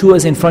brought them to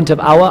us in front of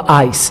our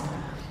eyes.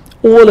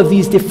 All of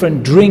these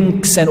different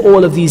drinks and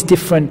all of these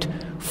different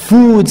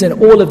foods and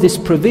all of this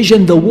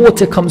provision. The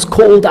water comes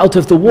cold out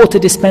of the water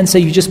dispenser,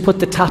 you just put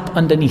the tap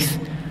underneath.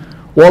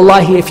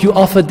 Wallahi, if you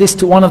offered this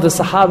to one of the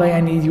Sahaba,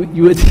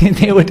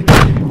 they would,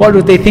 what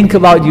would they think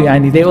about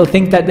you? They will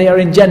think that they are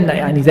in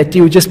Jannah, that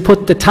you just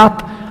put the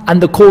tap and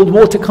the cold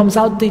water comes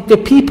out.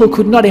 The people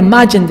could not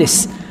imagine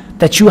this,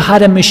 that you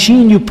had a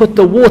machine, you put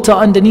the water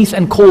underneath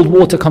and cold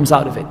water comes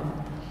out of it.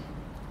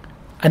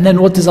 And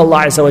then what does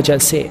Allah Azza wa Jal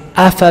say?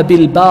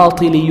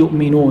 أَفَبِالْبَاطِلِ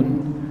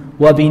يُؤْمِنُونَ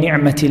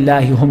وَبِنِعْمَةِ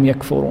اللَّهِ هُمْ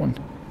يَكْفُرُونَ.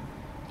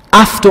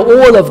 After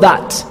all of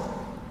that,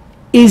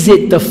 is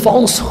it the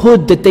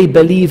falsehood that they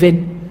believe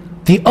in?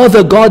 The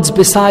other gods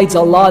besides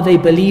Allah they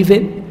believe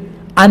in?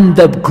 And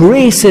the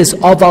graces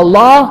of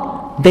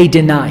Allah they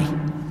deny.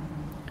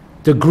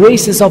 The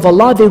graces of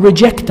Allah, they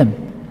reject them.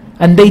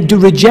 And they do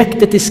reject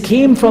that this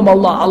came from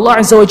Allah. Allah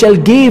Azza wa Jal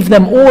gave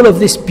them all of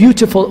this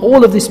beautiful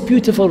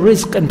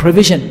rizq and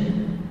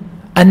provision.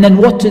 And then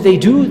what do?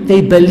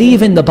 They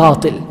believe in the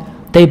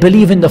batil. They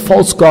believe in the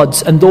false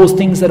gods and those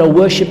things that are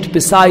worshipped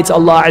besides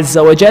Allah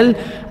Azza wa Jal.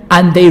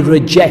 And they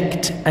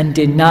reject and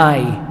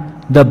deny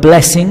the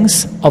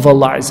blessings of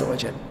Allah Azza wa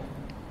Jal.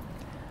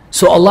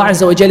 So Allah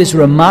Azza wa Jal is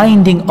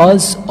reminding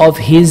us of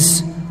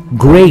His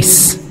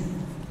grace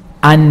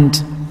and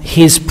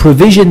His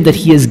provision that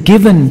He has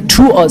given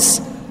to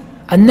us,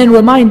 and then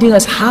reminding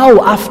us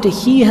how after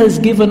He has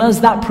given us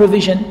that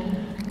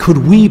provision, could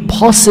we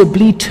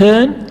possibly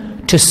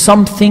turn to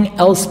something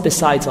else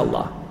besides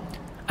Allah.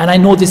 And I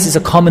know this is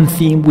a common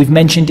theme, we've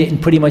mentioned it in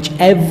pretty much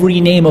every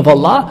name of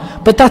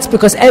Allah, but that's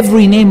because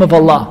every name of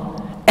Allah,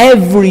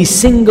 every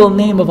single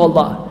name of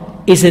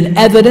Allah is an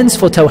evidence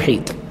for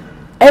Tawheed.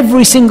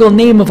 Every single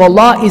name of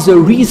Allah is a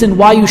reason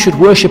why you should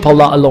worship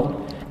Allah alone.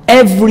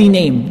 Every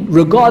name,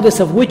 regardless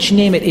of which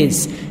name it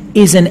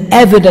is an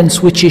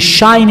evidence which is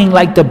shining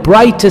like the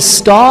brightest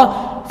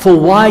star for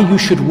why you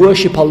should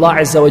worship Allah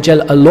Azza wa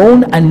Jal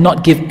alone and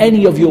not give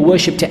any of your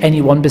worship to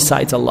anyone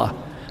besides Allah.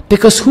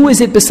 Because who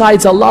is it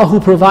besides Allah who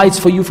provides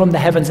for you from the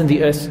heavens and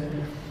the earth?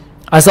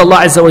 As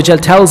Allah Azza wa Jal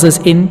tells us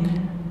in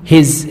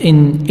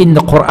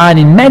the Quran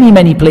in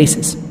many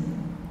places.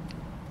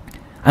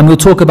 And we'll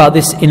talk about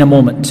this in a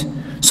moment.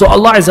 So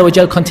Allah Azza wa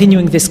Jal,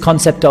 continuing this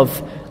concept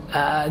of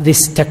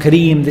this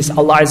takreem, this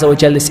Allah Azza wa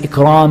Jal, this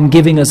ikram,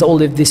 giving us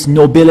all of this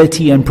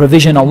nobility and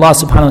provision. Allah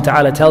subhanahu wa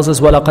ta'ala tells us,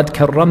 وَلَقَدْ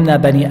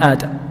كَرَّمْنَا بَنِي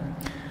آدَمَ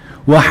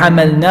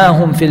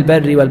وَحَمَلْنَاهُمْ فِي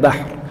الْبَرِّ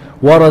وَالْبَحْرِ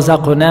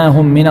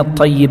وَرَزَقْنَاهُمْ مِنَ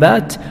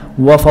الطَّيِّبَاتِ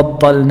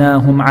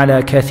وَفَضَّلْنَاهُمْ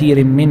عَلَى كَثِيرٍ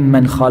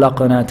مِّمَّنْ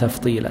خَلَقْنَا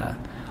تَفْضِيلًا.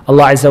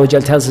 Allah Azza wa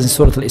Jal tells us in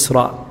Surah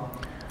Al-Isra,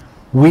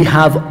 we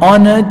have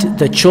honored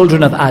the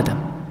children of Adam,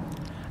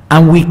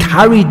 and we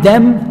carried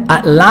them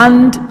at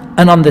land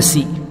and on the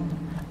sea.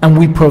 And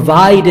we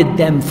provided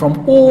them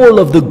from all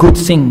of the good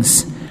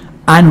things.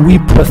 And we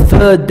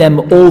preferred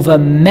them over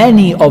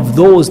many of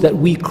those that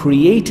we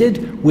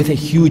created with a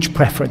huge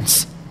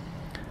preference.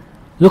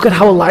 Look at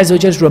how Allah Azza wa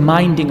Jalla is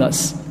reminding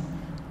us.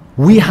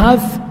 We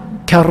have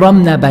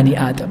karamna bani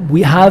Adam.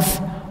 We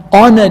have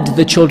honored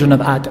the children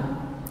of Adam.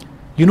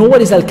 You know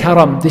what is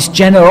al-karam? This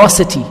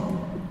generosity.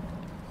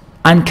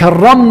 And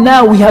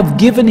karamna, we have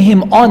given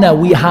him honor.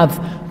 We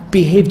have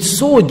behaved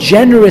so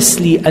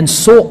generously and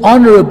so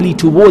honorably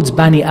towards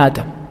Bani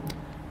Adam.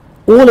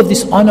 All of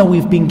this honor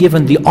we've been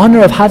given, the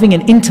honor of having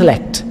an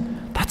intellect,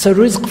 that's a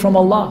rizq from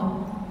Allah.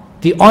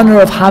 The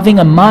honor of having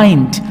a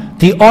mind,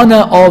 the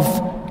honor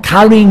of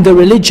carrying the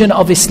religion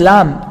of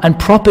Islam and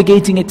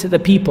propagating it to the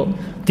people,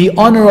 the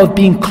honor of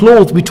being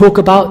clothed. We talk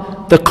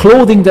about the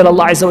clothing that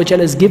Allah Azza wa Jalla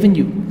has given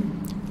you.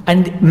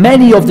 And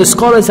many of the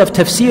scholars of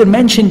tafsir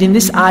mentioned in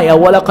this ayah,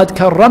 وَلَقَدْ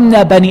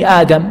كَرَّمْنَا بَنِي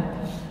آدَمَ,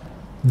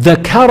 the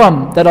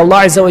karam that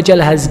Allah Azza wa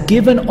Jalla has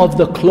given of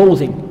the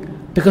clothing.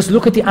 Because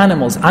look at the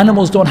animals.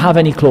 Animals don't have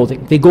any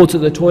clothing. They go to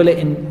the toilet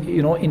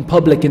in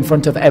public in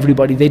front of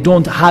everybody. They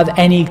don't have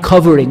any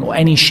covering or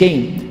any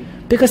shame.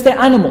 Because they're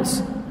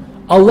animals.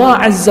 Allah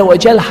Azza wa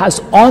Jalla has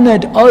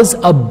honored us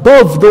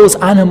above those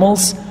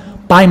animals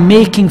by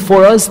making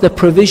for us the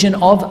provision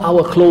of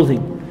our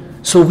clothing.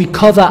 So we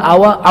cover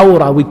our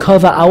awrah, we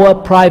cover our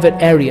private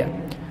area.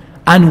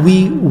 And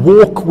we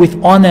walk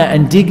with honor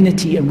and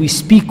dignity, and we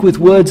speak with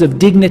words of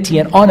dignity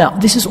and honor.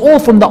 This is all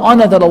from the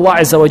honor that Allah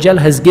Azza wa Jalla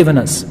has given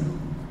us.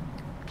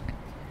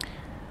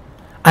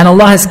 And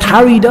Allah has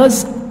carried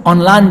us on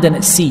land and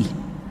at sea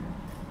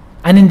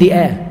and in the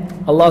air.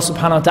 Allah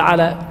subhanahu wa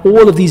ta'ala,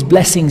 all of these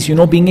blessings,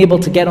 being able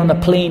to get on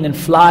a plane and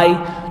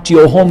fly to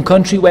your home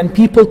country when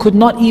people could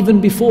not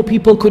even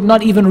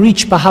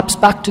reach perhaps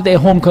back to their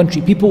home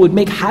country. People would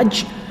make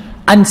hajj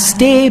and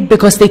stay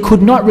because they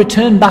could not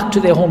return back to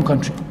their home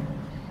country.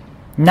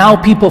 Now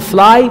people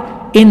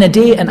fly in a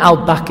day and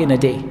out back in a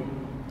day.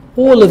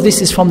 All of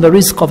this is from the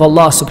rizq of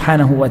Allah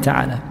subhanahu wa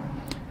ta'ala.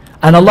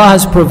 And Allah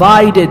has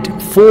provided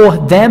for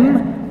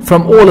them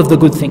from all of the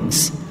good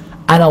things.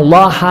 And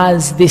Allah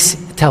has this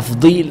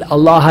tafdeel.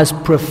 Allah has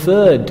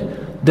preferred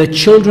the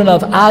children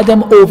of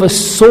Adam over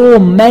so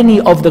many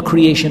of the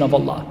creation of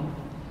Allah.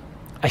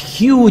 A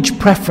huge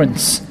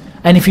preference.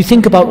 And if you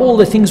think about all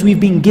the things we've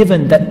been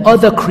given that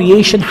other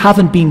creation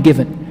haven't been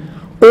given,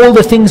 all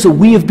the things that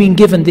we have been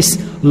given, this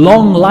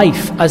long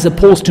life, as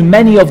opposed to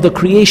many of the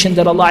creation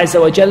that Allah Azza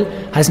wa Jal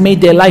has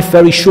made their life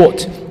very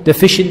short. The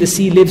fish in the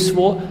sea lives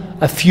for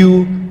a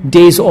few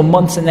days or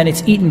months and then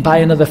it's eaten by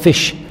another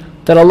fish.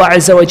 That Allah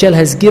Azza wa Jal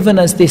has given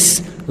us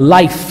this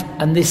life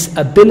and this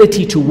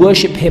ability to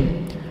worship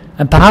Him.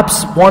 And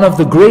perhaps one of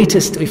the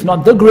greatest, if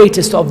not the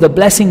greatest of the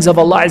blessings of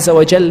Allah Azza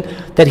wa Jal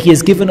that He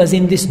has given us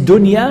in this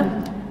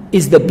dunya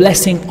is the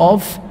blessing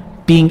of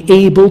being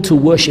able to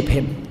worship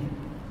Him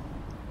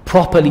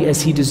properly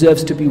as He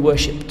deserves to be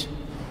worshipped,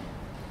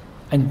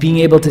 and being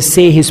able to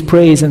say His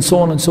praise and so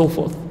on and so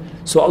forth.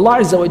 So Allah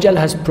Azza wa Jalla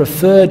has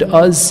preferred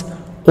us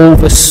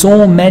over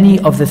so many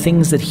of the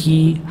things that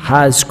He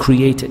has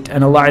created.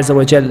 And Allah Azza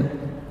wa Jalla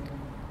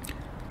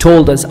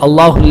told us,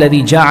 Allahu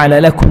alladhi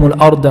ja'ala lakum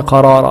al-arda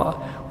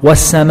qarara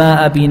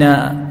was-samaa'a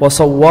binaa'a wa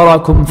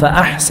sawwarakum fa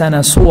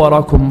ahsana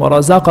suwarakum wa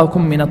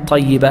razaqakum min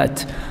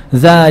at-tayyibat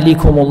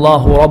dhalikum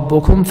Allahu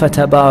rabbukum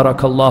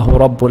fatabarakallahu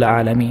rabbul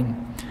alameen.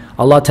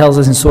 Allah tells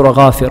us in Surah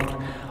Ghafir,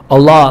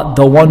 Allah,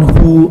 the one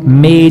who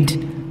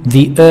made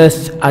the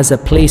earth as a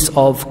place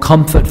of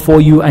comfort for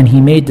you, and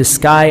He made the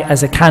sky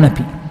as a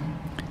canopy,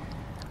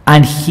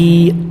 and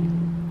He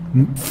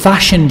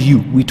fashioned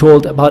you. We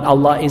told about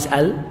Allah is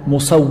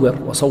al-musawwir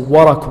wa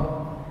sawwarakum,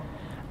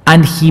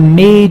 and He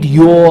made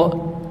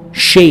your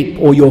shape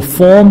or your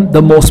form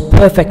the most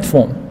perfect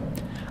form,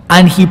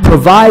 and He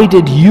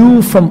provided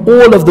you from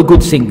all of the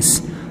good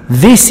things.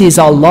 This is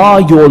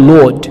Allah your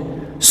Lord.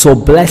 So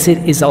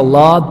blessed is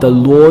Allah, the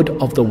Lord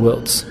of the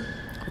worlds.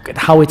 Look at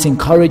how it's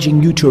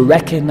encouraging you to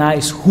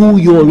recognize who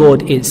your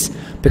Lord is.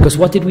 Because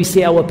what did we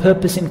say our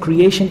purpose in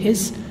creation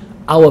is?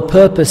 Our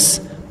purpose,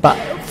 but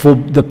for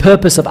the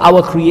purpose of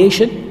our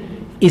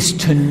creation, is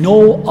to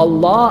know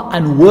Allah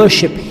and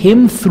worship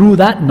Him through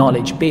that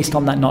knowledge, based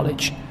on that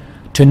knowledge.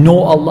 To know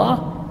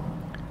Allah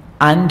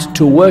and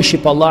to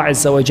worship Allah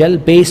Azza wa Jal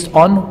based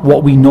on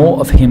what we know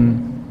of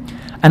Him.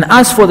 And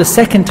as for the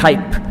second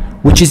type,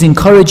 which is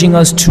encouraging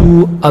us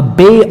to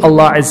obey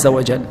Allah Azza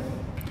wa Jal,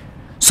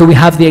 so we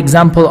have the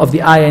example of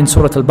the ayah in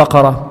Surah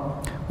Al-Baqarah,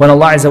 when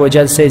Allah Azza wa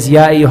Jal says,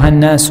 يَا أَيُّهَا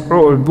النَّاسُ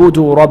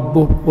اعْبُدُوا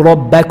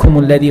رَبَّكُمُ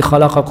الَّذِي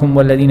خَلَقَكُمْ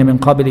وَالَّذِينَ مِنْ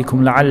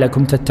قَبْلِكُمْ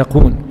لَعَلَّكُمْ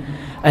تَتَّقُونَ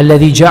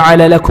الَّذِي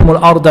جَعَلَ لَكُمُ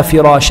الْأَرْضَ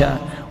فِرَاشًا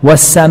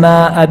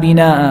وَالسَّمَاءَ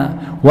بِنَاءً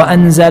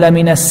وَأَنزَلَ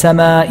مِنَ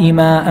السَّمَاءِ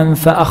مَاءً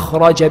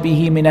فَأَخْرَجَ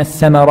بِهِ مِنَ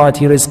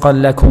الثَّمَرَاتِ رِزْقًا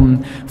لَكُمْ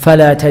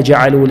فَلَا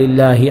تَجْعَلُوا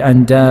لِلَّهِ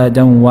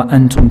أَنْدَادًا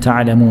وَأَنْتُمْ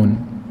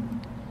تَعْلَمُونَ.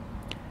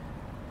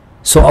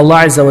 So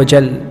Allah Azza wa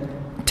Jal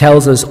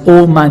tells us,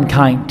 O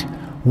mankind,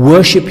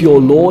 worship your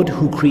Lord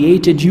who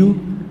created you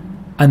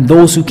and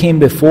those who came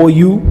before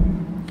you,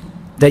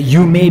 that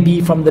you may be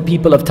from the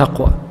people of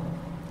taqwa.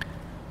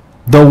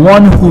 The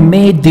one who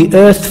made the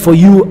earth for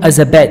you as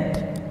a bed,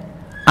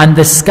 and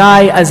the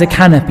sky as a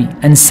canopy,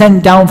 and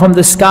sent down from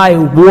the sky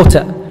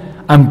water,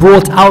 and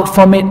brought out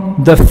from it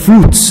the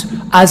fruits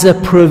as a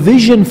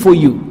provision for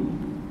you.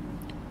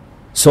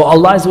 So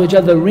Allah Azza wa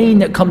Jalla, the rain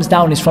that comes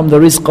down is from the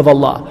rizq of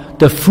Allah.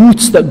 The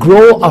fruits that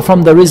grow are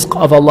from the rizq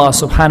of Allah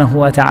subhanahu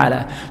wa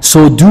ta'ala.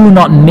 So do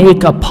not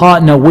make a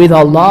partner with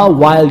Allah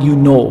while you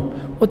know.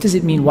 What does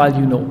it mean while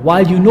you know?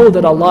 While you know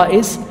that Allah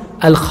is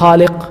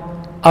Al-Khaliq,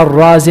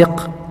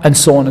 Al-Raziq, and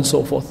so on and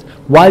so forth.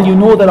 While you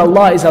know that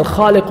Allah is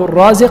Al-Khaliq,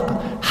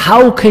 Al-Raziq,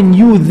 how can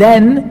you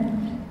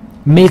then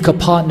make a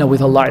partner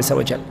with Allah Azza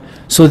wa Jalla?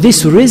 So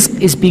this rizq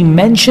is being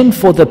mentioned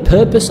for the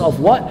purpose of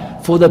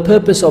what? For the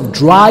purpose of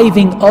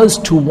driving us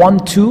to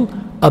want to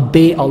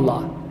obey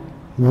Allah.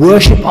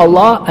 Worship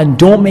Allah and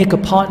don't make a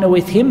partner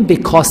with Him,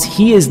 because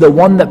He is the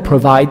one that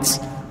provides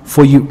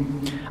for you.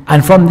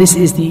 And from this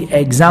is the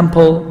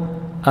example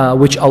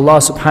which Allah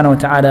subhanahu wa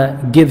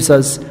ta'ala gives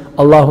us.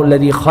 Allahu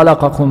alladhi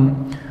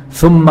khalaqakum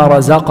thumma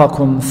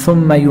razaqakum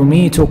thumma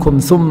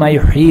yumitukum thumma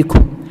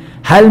yuhyikum.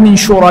 هل من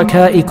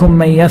شركائكم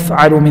من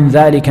يفعل من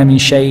ذلك من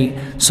شيء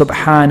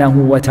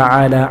سبحانه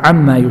وتعالى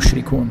عما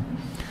يشركون.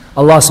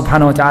 Allah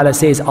subhanahu wa ta'ala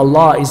says,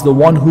 Allah is the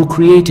one who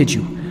created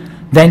you,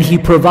 then He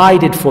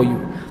provided for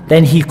you,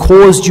 then He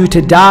caused you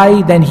to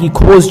die, then He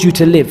caused you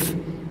to live.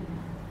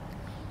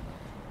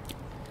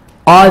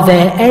 Are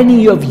there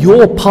any of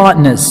your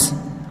partners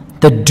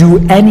that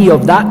do any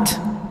of that?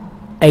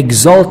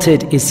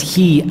 Exalted is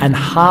He and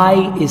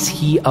high is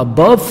He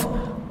above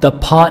the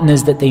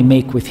partners that they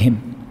make with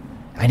Him.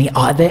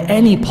 Are there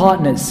any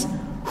partners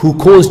who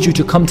caused you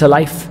to come to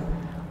life?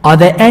 Are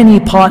there any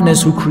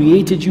partners who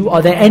created you?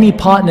 Are there any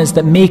partners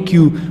that make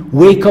you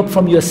wake up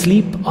from your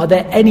sleep? Are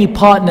there any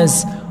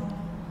partners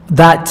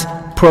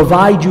that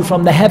provide you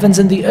from the heavens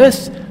and the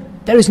earth?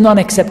 There is none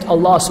except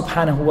Allah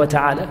subhanahu wa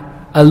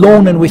ta'ala,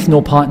 alone and with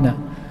no partner.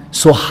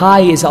 So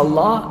high is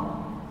Allah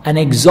and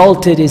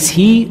exalted is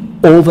He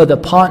over the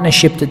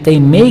partnership that they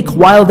make,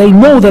 while they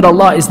know that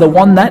Allah is the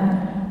one that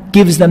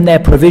gives them their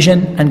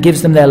provision and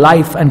gives them their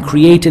life and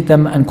created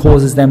them and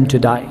causes them to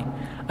die.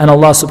 And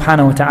Allah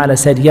subhanahu wa ta'ala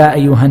said, يَا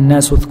أَيُّهَا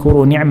النَّاسُ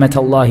اذْكُرُوا نِعْمَةَ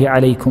اللَّهِ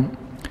عَلَيْكُمْ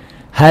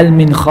هَلْ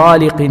مِنْ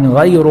خَالِقٍ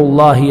غَيْرُ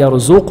اللَّهِ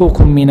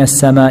يَرْزُقُكُم مِّنَ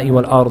السَّمَاءِ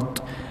وَالْأَرْضِ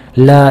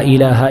لَا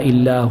إِلَهَ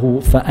إِلَّا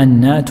هُ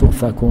فَأَنَّىٰ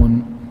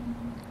تُؤْفَكُونَ.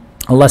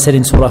 Allah said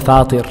in Surah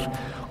Fatir,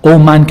 O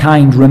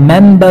mankind,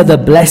 remember the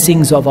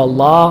blessings of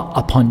Allah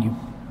upon you.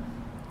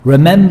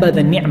 Remember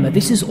the ni'mah.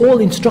 This is all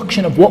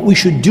instruction of what we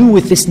should do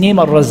with this name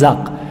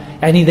Razzāq.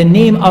 And the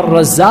name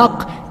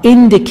Razzāq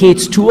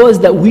indicates to us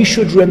that we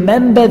should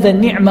remember the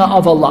ni'mah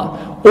of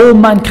Allah. O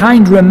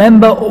mankind,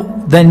 remember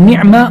the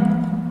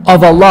ni'mah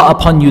of Allah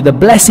upon you, the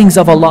blessings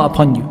of Allah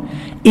upon you.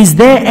 Is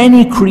there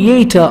any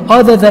creator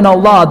other than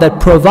Allah that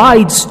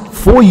provides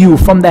for you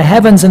from the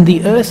heavens and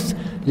the earth?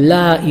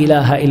 La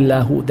ilaha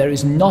illahu. There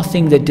is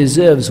nothing that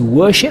deserves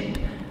worship.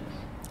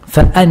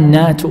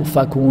 فَأَنَّا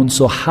تُؤْفَكُونَ.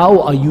 So how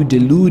are you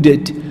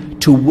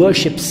deluded to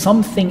worship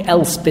something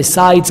else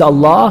besides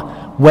Allah,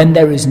 when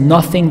there is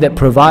nothing that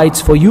provides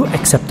for you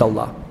except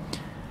Allah?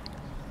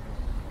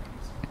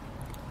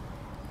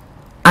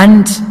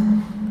 And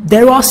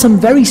there are some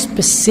very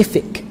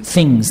specific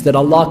things that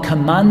Allah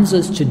commands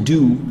us to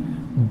do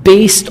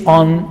based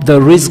on the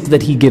rizq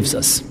that He gives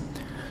us.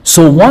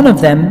 So one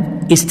of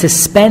them is to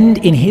spend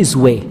in His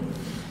way.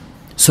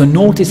 So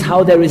notice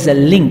how there is a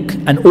link,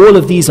 and all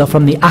of these are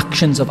from the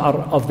actions of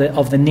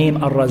the name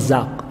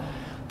Razzāq.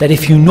 That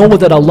if you know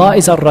that Allah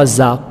is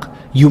Razzāq,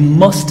 you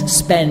must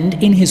spend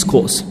in His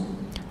cause.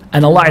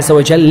 And Allah Azza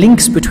wa Jalla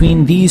links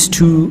between these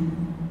two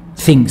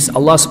things.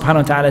 Allah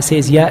subhanahu wa ta'ala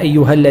says, يَا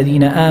أَيُّهَا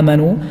الَّذِينَ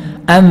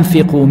آمَنُوا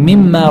أَنفِقُوا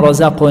مِمَّا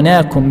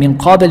رَزَقْنَاكُم مِّن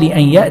قَبْلِ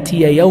أَن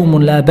يَأْتِيَ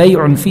يَوْمٌ لَا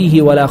بَيْعٌ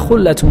فِيهِ وَلَا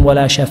خُلَّةٌ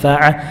وَلَا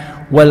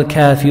شَفَاعَةٌ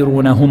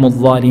وَالْكَافِرُونَ هُمُ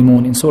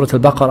الظَّالِمُونَ. In Surah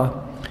Al-Baqarah,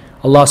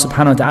 Allah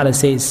subhanahu wa ta'ala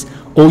says,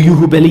 O you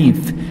who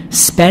believe,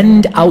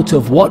 spend out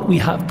of what we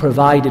have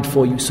provided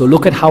for you. So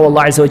look at how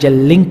Allah Azza wa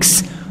Jalla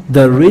links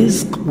the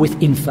rizq with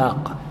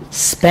infaq.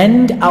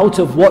 Spend out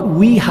of what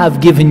we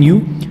have given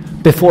you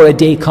before a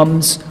day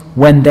comes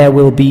when there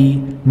will be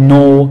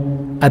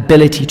no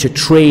ability to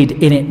trade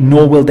in it,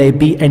 nor will there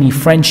be any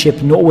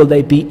friendship, nor will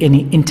there be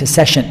any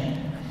intercession.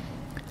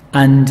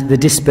 and the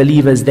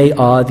disbelievers, they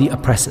are the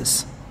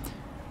oppressors.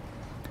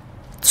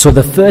 So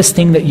the first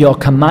thing that you're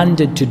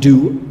commanded to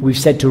do, we've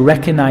said to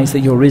recognize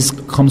that your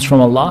rizq comes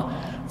from Allah.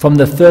 From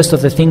the first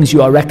of the things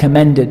you are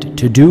recommended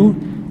to do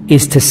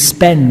is to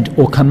spend,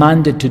 or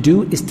commanded to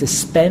do, is to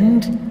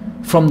spend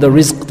from the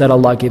rizq that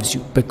Allah gives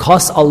you.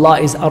 Because Allah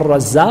is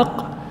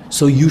Razzāq,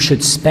 so you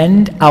should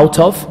spend out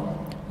of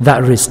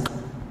that rizq.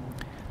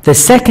 The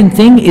second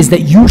thing is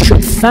that you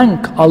should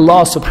thank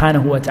Allah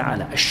subhanahu wa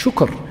ta'ala,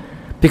 shukr.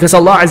 Because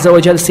Allah Azza wa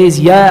Jal says,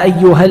 يَا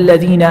أَيُّهَا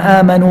الَّذِينَ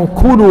آمَنُوا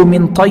كُلُوا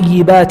مِن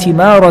طَيِّبَاتِ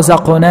مَا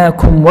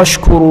رَزَقْنَاكُمْ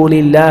وَاشْكُرُوا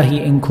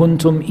لِلَّهِ إِن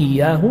كُنتُمْ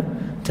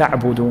إِيَّاهُ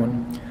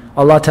تَعْبُدُونَ.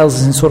 Allah tells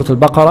us in Surah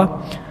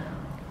Al-Baqarah,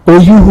 O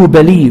you who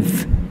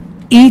believe,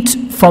 eat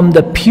from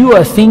the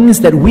pure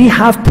things that we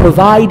have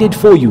provided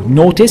for you.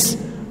 Notice,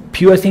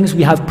 pure things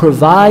we have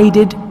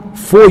provided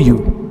for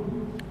you.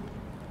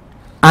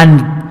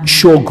 And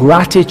show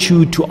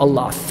gratitude to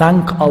Allah.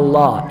 Thank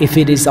Allah if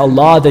it is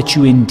Allah that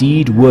you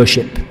indeed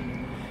worship.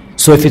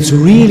 So if it's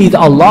really the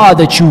Allah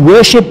that you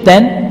worship,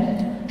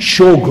 then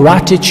show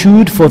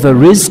gratitude for the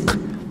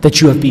rizq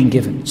that you have been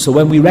given. So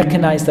when we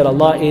recognize that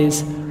Allah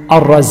is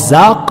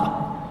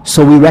Razzāq,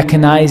 so we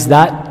recognize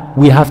that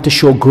we have to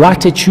show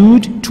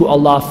gratitude to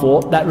Allah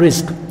for that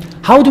rizq.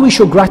 How do we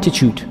show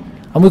gratitude?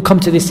 And we'll come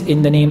to this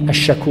in the name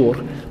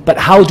Ash-Shakur. But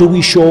how do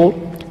we show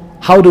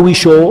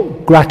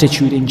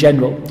gratitude in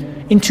general?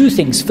 In two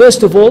things.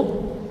 First of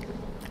all,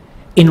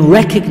 in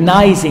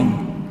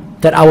recognizing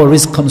that our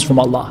rizq comes from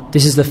Allah.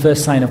 This is the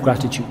first sign of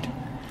gratitude.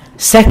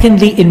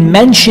 Secondly, in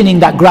mentioning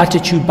that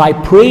gratitude by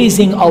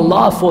praising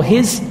Allah for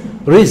His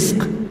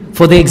rizq.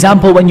 For the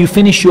example, when you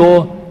finish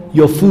your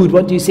food,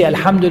 what do you say?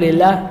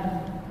 Alhamdulillah,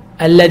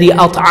 الذي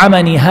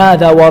أطعمني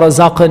هذا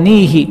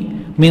ورزقنيه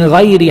من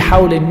غير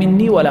حول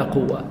مني ولا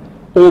قوة.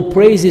 All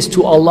praises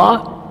to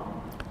Allah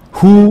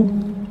who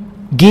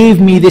gave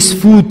me this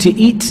food to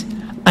eat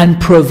and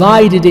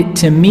provided it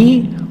to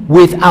me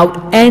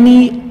without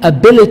any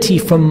ability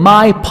from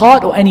my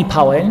part or any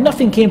power. And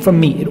nothing came from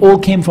me, it all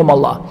came from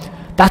Allah.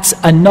 That's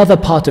another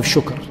part of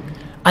shukr.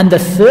 And the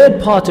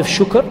third part of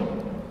shukr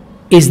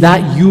is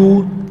that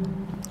you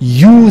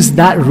use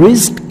that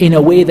rizq in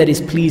a way that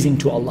is pleasing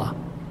to Allah.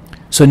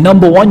 So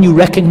number one, you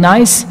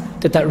recognize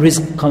that that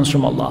rizq comes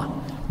from Allah.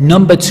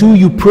 Number two,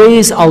 you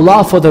praise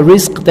Allah for the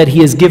rizq that He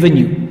has given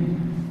you.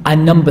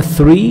 And number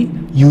three,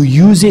 you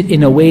use it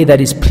in a way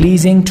that is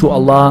pleasing to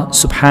Allah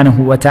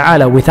subhanahu wa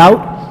ta'ala, without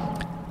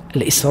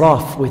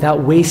al-israf,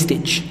 without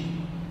wastage,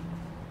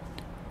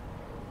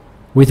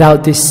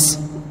 without this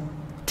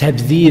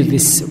tabdhir,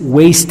 this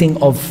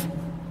wasting of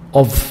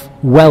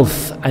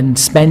wealth and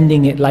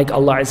spending it, like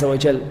Allah Azza wa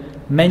Jal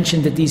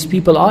mentioned that these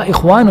people are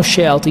ikhwanu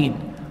shayateen,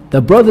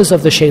 the brothers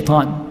of the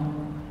shaitan.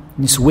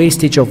 This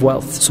wastage of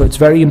wealth. So it's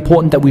very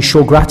important that we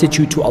show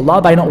gratitude to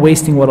Allah by not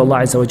wasting what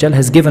Allah Azza wa Jal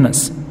has given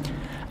us.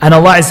 And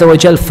Allah Azza wa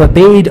Jal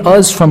forbade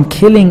us from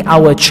killing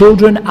our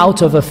children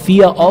out of a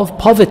fear of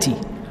poverty.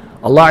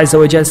 Allah Azza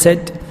wa Jal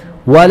said,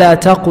 وَلَا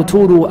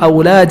تَقْتُلُوا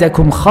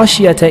أَوْلَادَكُمْ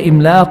خَشْيَةَ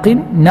إِمْلَاقٍ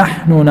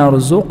نَحْنُ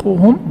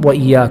نَرْزُقُهُمْ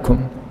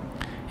وَإِيَّاكُمْ.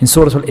 In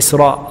Surah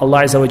Al-Isra,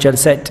 Allah Azza wa Jal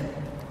said,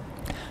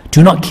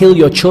 do not kill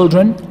your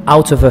children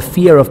out of a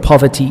fear of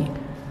poverty.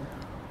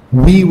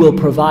 We will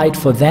provide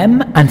for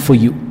them and for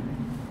you.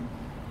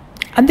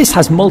 And this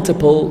has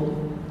multiple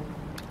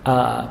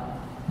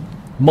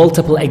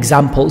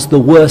examples. The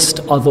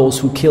worst are those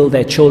who kill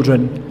their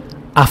children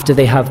after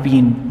they have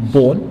been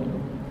born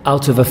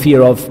out of a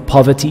fear of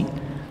poverty.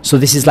 So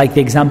this is like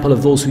the example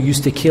of those who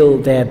used to kill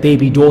their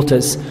baby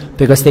daughters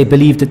because they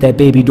believed that their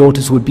baby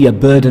daughters would be a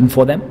burden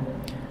for them.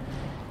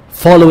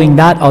 Following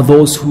that are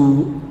those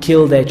who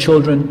kill their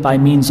children by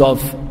means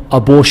of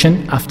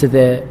abortion after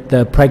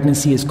the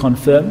pregnancy is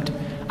confirmed.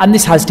 And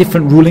this has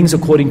different rulings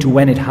according to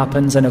when it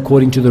happens and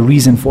according to the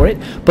reason for it.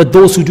 But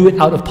those who do it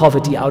out of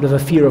poverty, out of a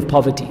fear of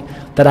poverty,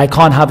 that I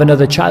can't have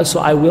another child, so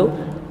I will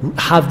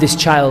have this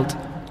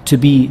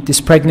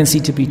pregnancy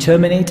to be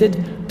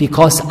terminated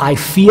because I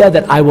fear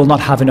that I will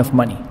not have enough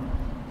money.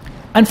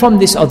 And from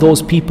this are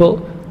those people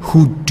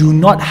who do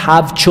not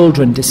have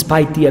children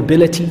despite the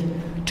ability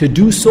to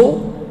do so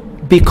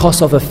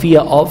because of a fear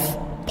of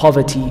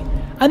poverty.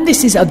 And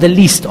this is the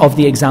least of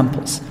the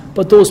examples.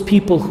 But those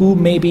people who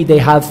maybe they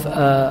have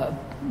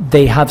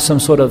some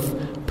sort of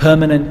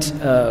permanent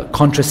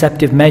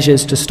contraceptive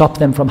measures to stop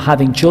them from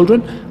having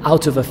children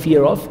out of a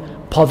fear of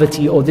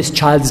poverty, or this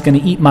child is going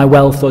to eat my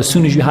wealth, or as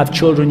soon as you have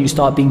children you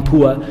start being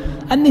poor.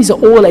 And these are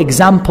all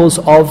examples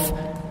of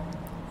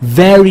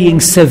varying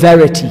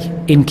severity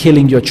in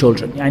killing your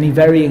children, yani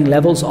varying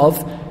levels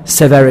of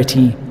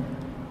severity.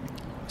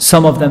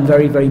 Some of them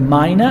very, very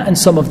minor, and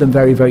some of them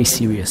very, very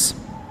serious.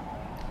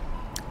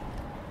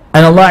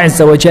 And Allah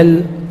Azza wa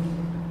Jal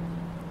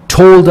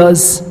told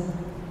us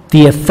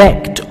the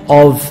effect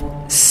of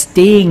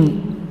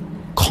staying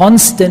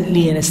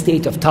constantly in a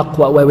state of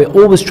taqwa, where we're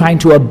always trying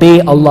to obey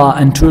Allah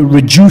and to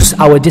reduce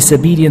our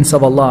disobedience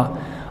of Allah.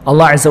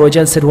 Allah Azza wa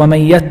Jal said,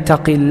 وَمَن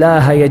يَتَّقِ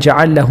اللَّهَ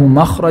يَجْعَلْ لَهُ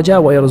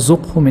مَخْرَجًا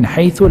وَيَرْزُقْهُ مِنْ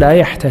حَيْثُ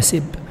لَا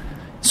يَحْتَسِبْ.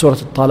 Surah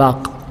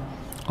Al-Talaq.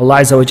 Allah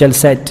Azza wa Jal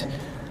said,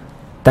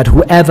 that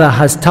whoever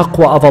has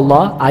taqwa of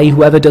Allah, i.e.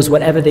 whoever does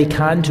whatever they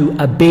can to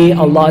obey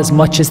Allah as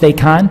much as they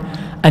can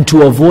and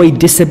to avoid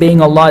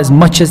disobeying Allah as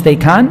much as they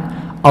can,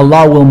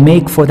 Allah will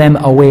make for them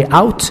a way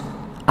out,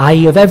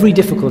 i.e. of every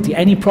difficulty.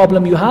 Any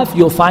problem you have,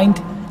 you'll find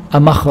a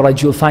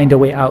makhraj, you'll find a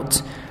way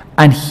out.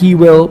 And He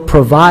will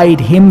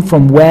provide him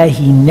from where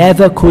he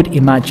never could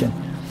imagine.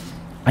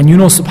 And you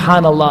know,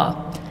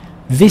 subhanallah,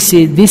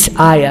 this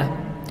ayah,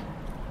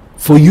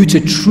 for you to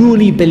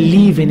truly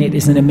believe in it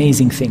is an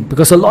amazing thing.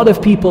 Because a lot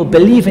of people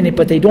believe in it,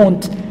 but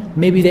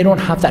maybe they don't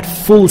have that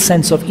full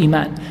sense of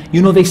iman.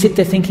 You know, they sit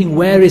there thinking,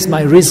 where is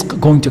my rizq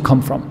going to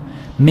come from?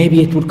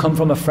 Maybe it will come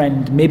from a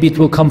friend. Maybe it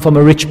will come from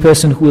a rich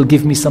person who will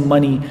give me some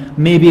money.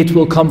 Maybe it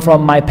will come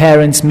from my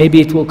parents.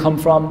 Maybe it will come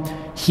from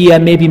here.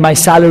 Maybe my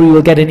salary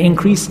will get an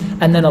increase.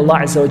 And then Allah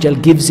Azza wa Jal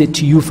gives it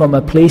to you from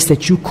a place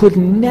that you could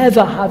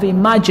never have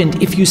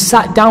imagined. If you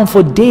sat down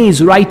for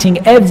days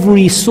writing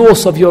every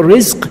source of your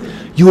rizq,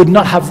 you would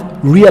not have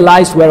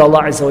realized where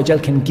Allah Azza wa Jal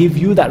can give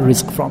you that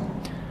rizq from.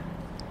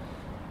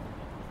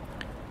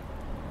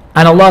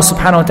 And Allah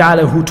subhanahu wa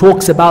ta'ala, who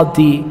talks about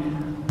the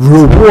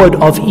reward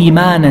of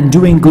iman and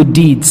doing good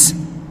deeds,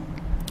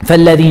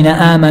 فَالَّذِينَ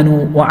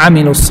آمَنُوا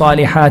وَعَمِلُوا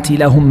الصَّالِحَاتِ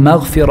لَهُمْ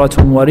مَغْفِرَةٌ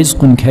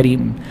وَرِزْقٌ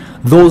كَرِيمٌ.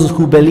 Those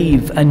who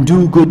believe and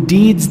do good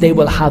deeds, they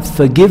will have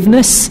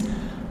forgiveness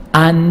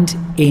and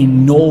a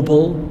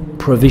noble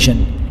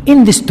provision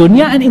in this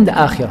dunya and in the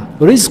akhirah.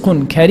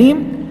 Rizqun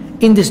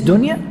kareem in this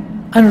dunya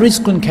and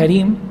rizqun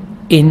kareem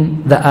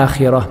in the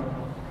akhirah.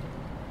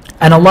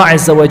 And Allah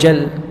Azza wa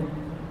Jal,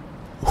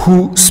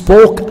 who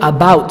spoke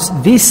about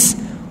these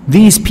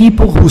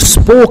people who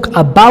spoke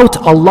about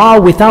Allah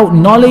without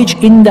knowledge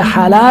in the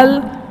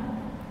halal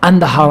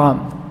and the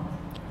haram.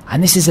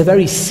 And this is a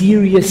very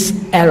serious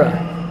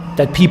error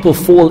that people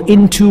fall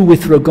into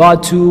with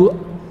regard to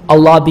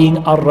Allah being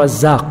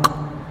Razzāq.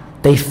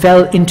 They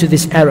fell into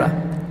this error.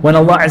 When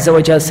Allah Azza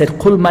wa Jal said,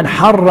 قُلْ مَنْ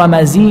حَرَّمَ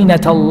زِينَةَ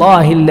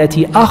اللَّهِ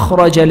الَّتِي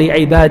أَخْرَجَ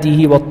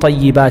لِعِبَادِهِ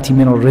وَالطَّيِّبَاتِ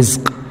مِنَ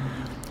الرِّزْقِ.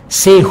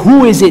 Say,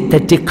 who is it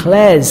that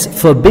declares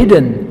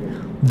forbidden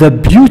the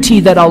beauty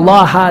that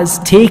Allah has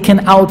taken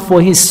out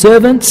for His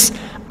servants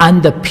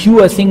and the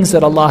pure things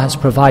that Allah has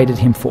provided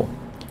Him for?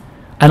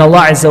 And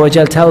Allah Azza wa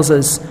Jal tells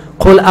us,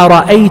 قُلْ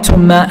أَرَأَيْتُمْ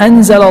مَا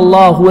أَنزَلَ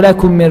اللَّهُ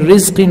لَكُم مِّن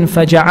رِّزْقٍ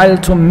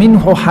فَجَعَلْتُم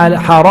مِّنْهُ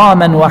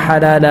حَرَامًا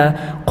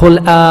وَحَلَالًا قُلْ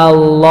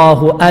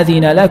اللَّهُ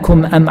أَذِنَ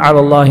لَكُمْ أَمْ عَلَى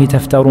اللَّهِ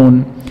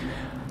تَفْتَرُونَ.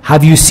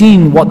 Have you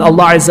seen what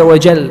Allah Azza wa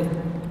Jal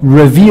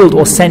revealed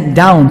or sent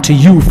down to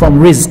you from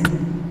rizq,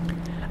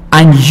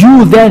 and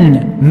you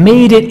then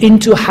made it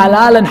into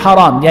halal and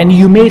haram? Yani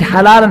you made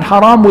halal and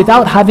haram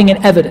without having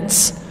an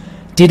evidence.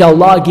 Did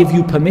Allah give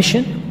you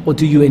permission, or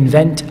do you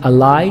invent a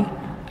lie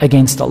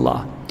against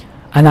Allah?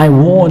 And I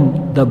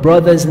warn the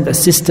brothers and the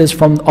sisters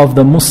of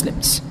the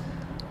Muslims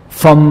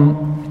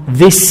from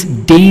this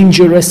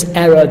dangerous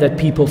error that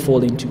people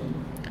fall into,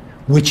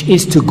 which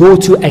is to go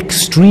to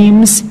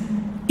extremes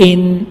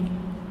in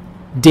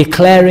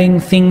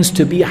declaring things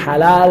to be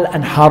halal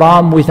and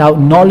haram without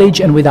knowledge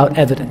and without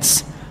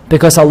evidence.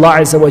 Because Allah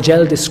Azza wa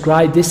Jal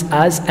described this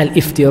as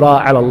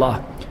al-iftira' ala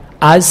Allah,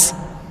 as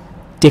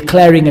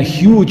declaring a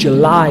huge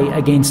lie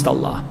against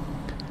Allah.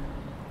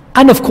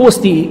 And of course,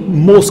 the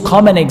most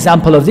common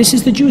example of this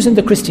is the Jews and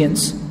the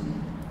Christians.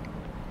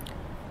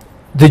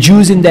 The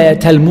Jews in their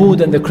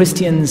Talmud and the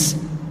Christians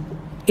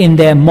in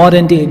their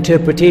modern day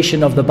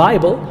interpretation of the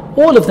Bible,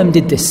 all of them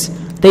did this.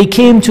 They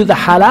came to the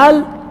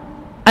halal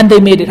and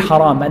they made it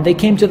haram, and they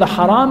came to the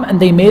haram and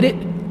they made it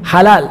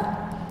halal.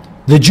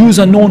 The Jews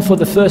are known for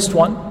the first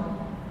one,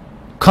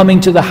 coming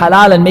to the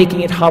halal and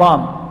making it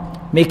haram,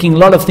 making a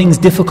lot of things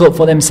difficult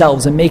for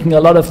themselves and making a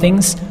lot of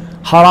things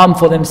haram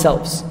for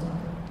themselves.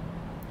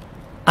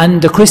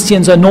 And the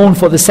Christians are known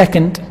for the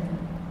second,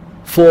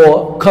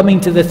 for coming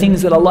to the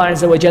things that Allah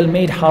Azza wa Jal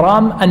made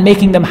haram and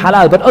making them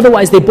halal. But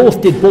otherwise they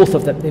both did both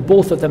of them.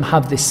 Both of them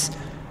have this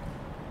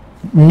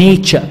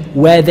nature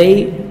where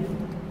they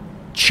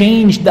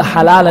changed the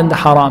halal and the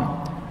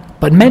haram.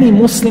 But many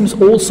Muslims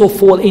also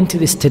fall into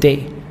this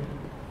today,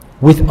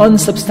 with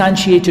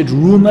unsubstantiated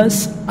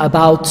rumors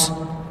about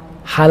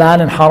halal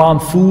and haram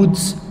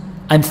foods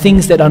and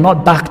things that are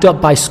not backed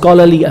up by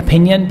scholarly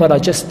opinion, but are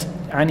just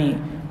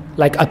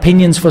like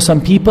opinions for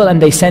some people,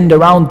 and they send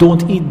around,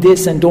 don't eat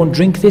this and don't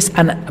drink this.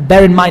 And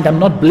bear in mind, I'm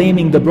not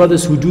blaming the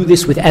brothers who do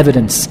this with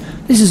evidence.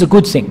 This is a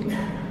good thing.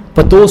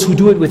 But those who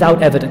do it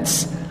without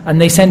evidence, and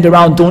they send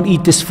around, don't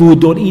eat this food,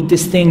 don't eat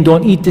this thing,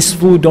 don't eat this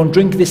food, don't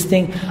drink this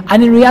thing.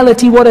 And in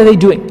reality, what are they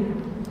doing?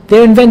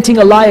 They're inventing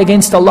a lie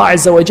against Allah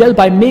Azza wa Jal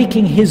by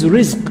making His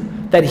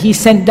rizq that He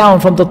sent down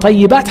from the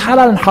tayyibat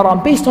halal and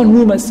haram based on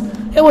rumors.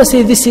 They will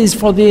say this is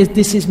for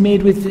this is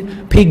made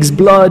with pig's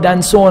blood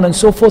and so on and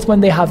so forth,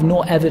 when they have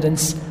no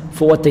evidence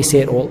for what they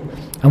say at all.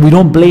 And we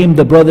don't blame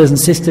the brothers and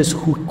sisters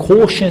who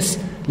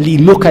cautiously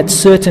look at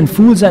certain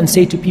foods and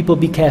say to people,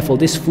 be careful,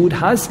 this food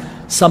has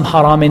some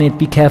haram in it,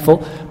 be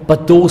careful.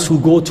 But those who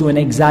go to an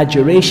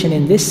exaggeration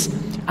in this,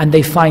 and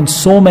they find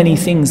so many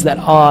things that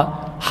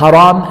are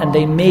haram, and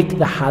they make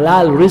the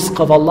halal rizq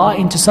of Allah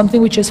into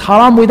something which is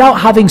haram without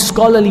having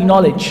scholarly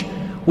knowledge,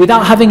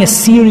 without having a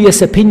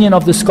serious opinion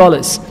of the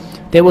scholars.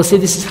 They will say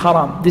this is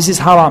haram, this is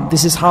haram,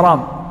 this is haram.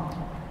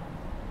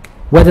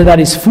 Whether that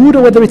is food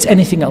or whether it's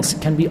anything else,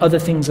 it can be other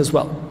things as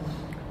well.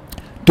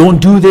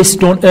 Don't do this,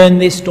 don't earn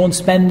this, don't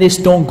spend this,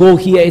 don't go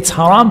here, it's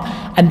haram.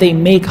 And they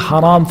make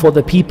haram for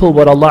the people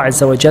what Allah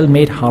Azza wa Jal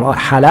made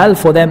halal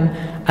for them.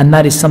 And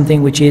that is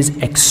something which is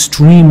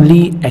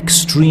extremely,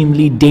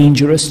 extremely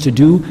dangerous to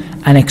do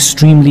and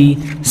extremely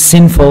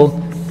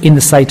sinful in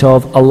the sight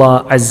of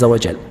Allah Azza wa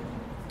Jal.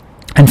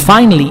 And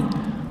finally,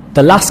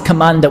 the last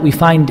command that we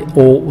find,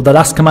 or the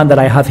last command that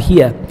I have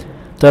here,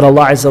 that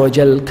Allah Azza wa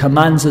Jal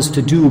commands us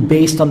to do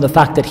based on the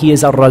fact that He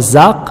is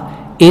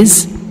Razzāq,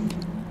 is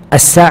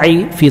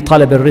السعي في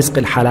طلب الرزق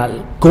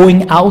الحلال,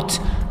 going out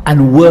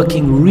and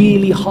working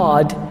really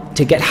hard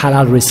to get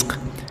halal rizq.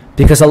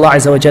 Because Allah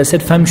Azza wa Jalla said,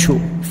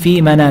 فَامْشُوا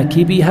فِي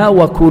مَنَاكِبِهَا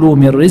وَكُلُوا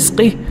مِنْ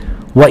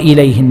رِزْقِهِ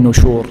وَإِلَيْهِ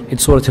النُّشُورِ.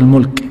 It's Surah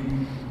Al-Mulk.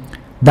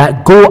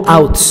 That go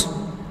out,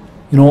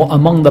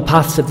 among the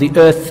paths of the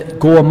earth,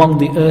 go among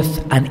the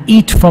earth and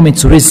eat from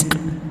its rizq.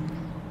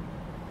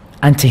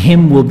 And to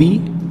Him will be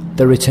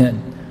the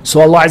return.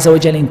 So Allah Azza wa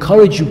Jalla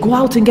encourage you, go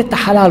out and get the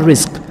halal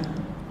rizq.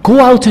 Go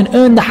out and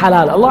earn the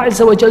halal. Allah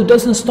Azza wa Jal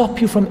doesn't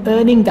stop you from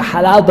earning the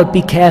halal, but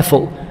be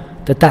careful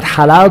that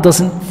halal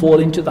doesn't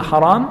fall into the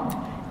haram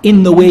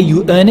in the way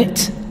you earn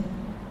it,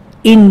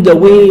 in the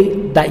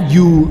way that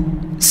you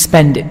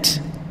spend it.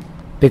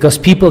 Because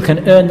people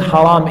can earn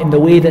haram in the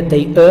way that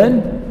they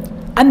earn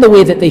and the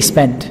way that they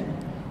spend.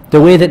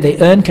 The way that they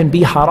earn can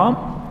be haram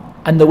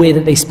and the way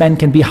that they spend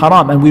can be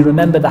haram. And we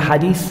remember the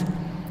hadith,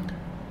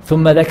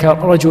 ثُمَّ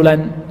ذَكَرْ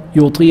رَجُلًا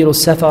يُطِيلُ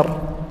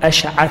السَّفَرِ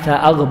أشعث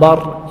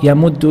أغبر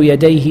يمد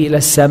يديه إلى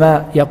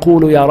السماء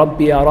يقول يا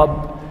رب يا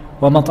رب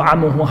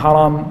ومطعمه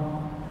حرام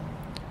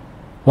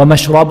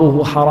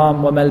ومشربه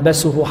حرام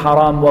وملبسه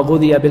حرام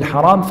وغذي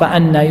بالحرام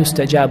فأنى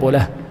يستجاب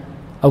له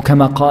أو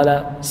كما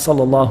قال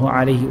صلى الله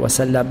عليه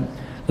وسلم.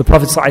 The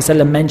Prophet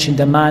ﷺ mentioned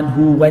a man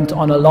who went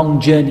on a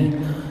long journey,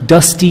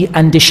 dusty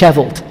and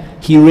disheveled.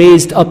 He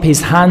raised up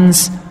his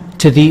hands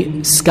to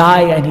the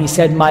sky and he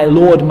said, my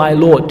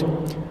Lord,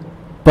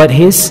 but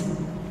his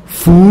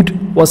food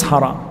was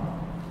haram,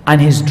 and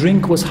his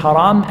drink was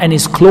haram, and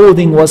his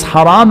clothing was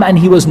haram, and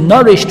he was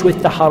nourished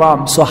with the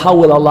haram. So how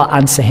will Allah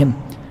answer him?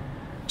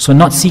 So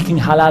not seeking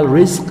halal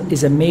rizq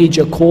is a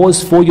major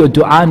cause for your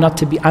dua not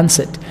to be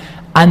answered.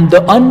 And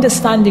the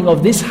understanding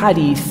of this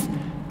hadith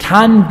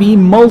can be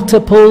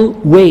multiple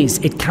ways.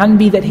 It can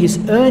be that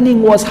his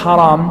earning was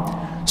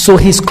haram, so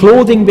his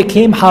clothing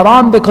became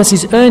haram because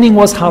his earning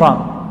was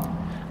haram.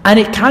 And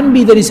it can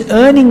be that his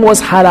earning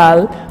was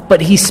halal,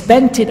 but he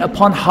spent it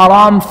upon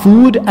haram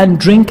food and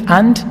drink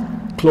and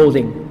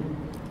clothing.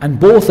 And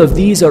both of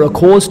these are a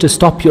cause to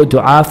stop your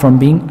dua from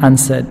being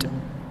answered.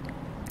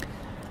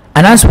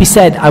 And as we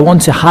said, I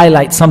want to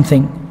highlight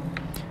something,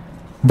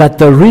 that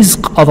the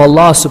rizq of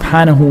Allah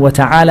subhanahu wa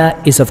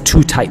ta'ala is of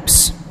two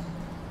types.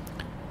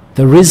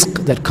 The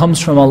rizq that comes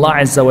from Allah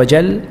Azza wa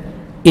Jal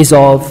is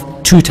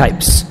of two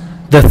types.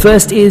 The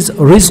first is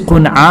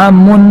رزق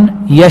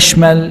عام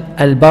يشمل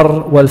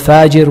البر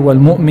والفاجر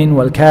والمؤمن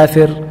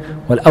والكافر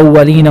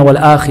والأولين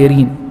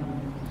والآخرين.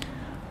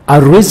 A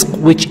rizq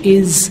which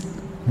is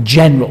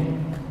general,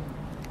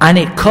 and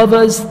it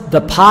covers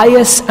the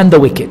pious and the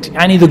wicked.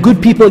 And the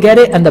good people get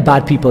it and the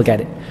bad people get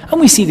it.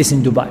 And we see this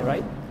in Dubai,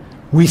 right?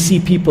 We see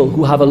people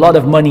who have a lot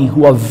of money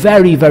who are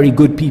very, very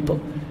good people,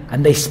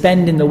 and they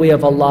spend in the way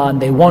of Allah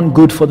and they want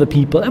good for the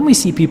people. And we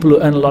see people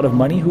who earn a lot of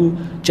money who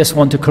just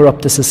want to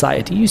corrupt the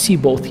society. You see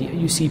both here.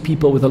 You see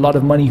people with a lot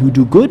of money who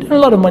do good and a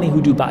lot of money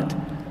who do bad.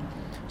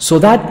 So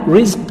that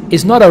rizq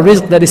is not a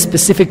rizq that is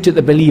specific to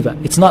the believer.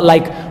 It's not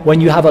like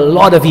when you have a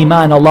lot of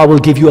iman, Allah will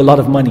give you a lot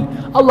of money.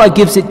 Allah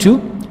gives it to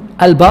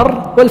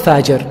al-bar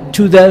wal-fajr,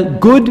 to the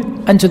good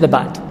and to the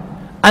bad.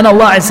 And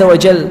Allah Azza wa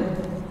Jal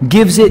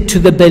gives it to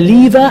the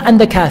believer and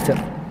the kafir.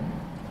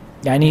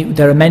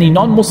 There are many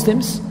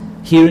non-Muslims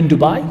here in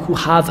Dubai who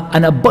have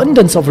an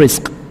abundance of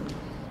rizq.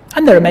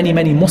 And there are many,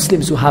 many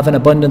Muslims who have an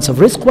abundance of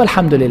rizq,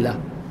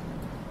 walhamdulillah.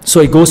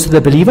 So it goes to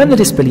the believer and the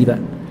disbeliever.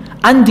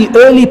 And the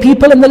early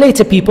people and the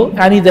later people,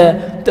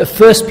 the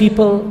first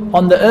people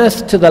on the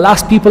earth to the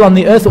last people on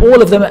the earth,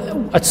 all of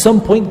them at some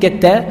point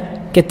get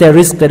their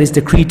rizq that is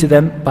decreed to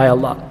them by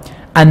Allah.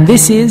 And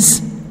this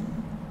is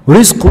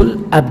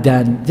rizqul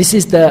abdan. This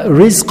is the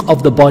rizq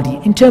of the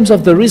body. In terms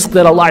of the rizq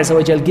that Allah Azza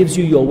wa Jal gives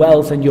you, your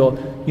wealth and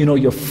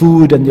your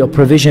food and your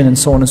provision and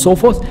so on and so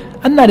forth.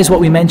 And that is what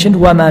we mentioned.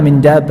 وَمَا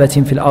مِن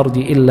دَابَّةٍ فِي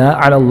الْأَرْضِ إِلَّا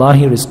عَلَى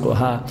اللَّهِ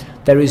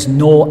رِزْقُهَا. There is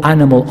no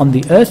animal on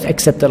the earth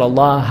except that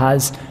Allah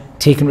has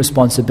taken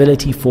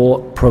responsibility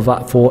for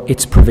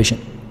its provision.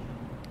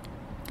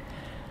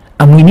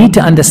 And we need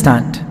to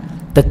understand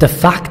that the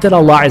fact that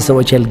Allah Azza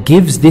wa Jal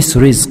gives this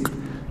rizq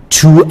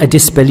to a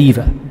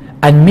disbeliever,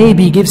 and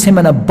maybe gives him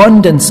an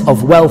abundance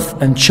of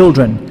wealth and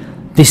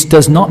children, this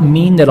does not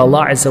mean that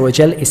Allah Azza wa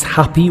Jal is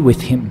happy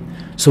with him.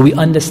 So we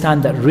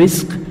understand that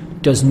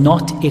rizq does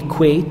not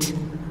equate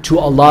to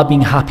Allah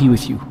being happy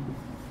with you.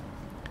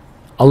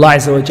 Allah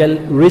Azza wa Jal,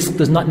 rizq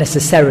does not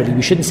necessarily,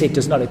 we shouldn't say it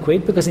does not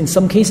equate, because in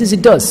some cases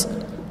it does.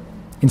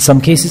 In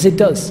some cases it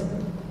does.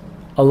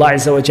 Allah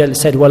Azza wa Jal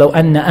said, وَلَوْ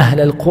أَنَّ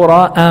أَهْلَ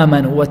الْقُرَىٰ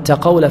آمَنُوا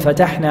وَاتَّقَوْا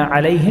لَفَتَحْنَا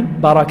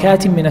عَلَيْهِمْ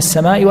بَرَكَاتٍ مِّنَ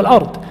السَّمَاءِ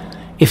وَالْأَرْضِ.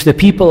 If the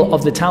people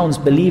of the towns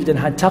believed and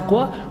had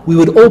taqwa, we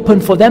would open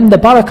for them the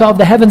barakah of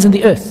the heavens and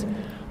the earth.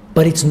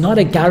 But it's not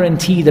a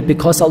guarantee that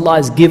because Allah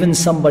has given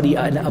somebody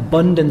an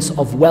abundance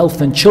of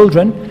wealth and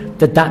children,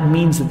 that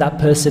means that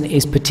person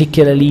is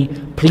particularly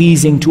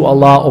pleasing to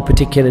Allah or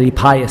particularly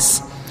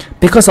pious.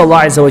 Because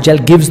Allah Azza wa Jal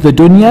gives the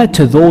dunya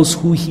to those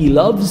who He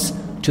loves,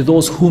 to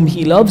those whom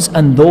He loves,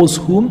 and those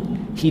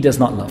whom He does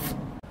not love.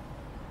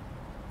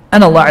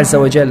 And Allah Azza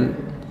wa Jal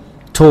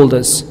told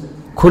us,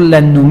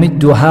 كُلًّا نُمِدُّ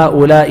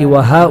هَؤُلَاءِ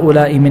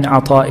وَهَؤُلَاءِ مِنْ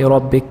عَطَاءِ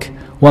رَبِّكَ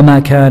وَمَا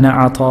كَانَ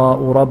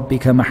عَطَاءُ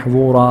رَبِّكَ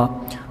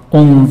مَحْظُورًا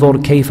انظر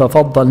كيف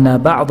فضلنا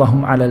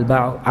بعضهم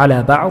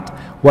على بعض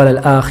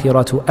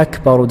وللآخرة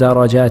أكبر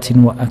درجات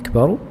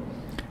وأكبر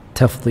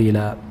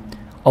تفضيلا.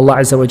 Allah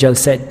Azza wa Jal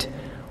said,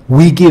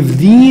 we give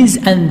these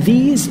and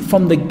these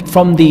from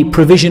the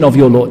provision of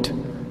your Lord.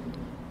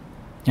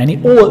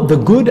 Yani all the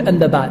good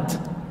and the bad,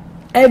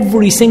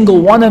 every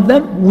single one of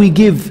them, we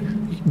give.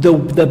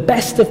 The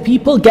best of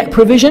people get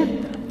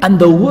provision, and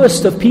the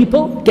worst of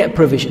people get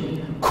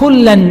provision.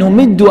 كُلًّا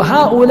نُمِدُّ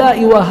هَؤُلَاءِ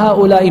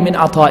وَهَؤُلَاءِ مِنْ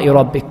عَطَاءِ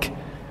رَبِّكَ.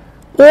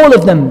 All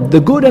of them, the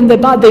good and the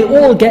bad, they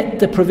all get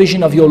the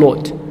provision of your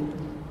Lord.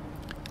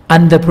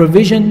 And the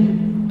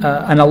provision,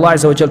 and Allah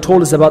Azza wa Jal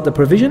told us about the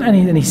provision,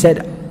 and He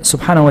said,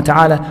 subhanahu wa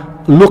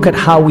ta'ala, look at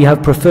how we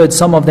have preferred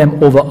some of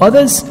them over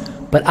others,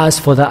 but as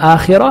for the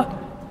akhirah,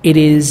 it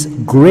is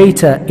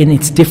greater in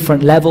its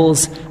different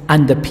levels,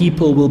 and the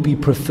people will be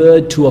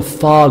preferred to a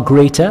far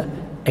greater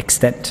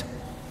extent.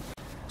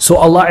 So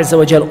Allah Azza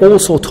wa Jal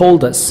also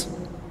told us,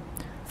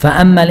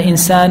 فَأَمَّا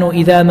الْإِنسَانُ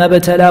إِذَا مَا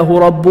ابْتَلَاهُ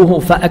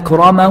رَبُّهُ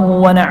فَأَكْرَمَهُ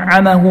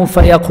وَنَعَّمَهُ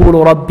فَيَقُولُ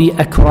رَبِّي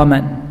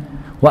أَكْرَمَنِ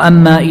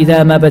وَأَمَّا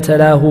إِذَا مَا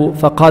ابْتَلَاهُ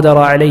فَقَدَرَ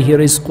عَلَيْهِ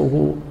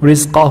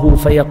رِزْقَهُ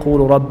فَيَقُولُ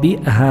رَبِّي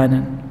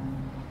أَهَانَنِ.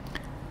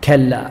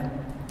 كَلَّا.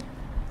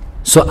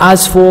 So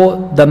as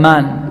for the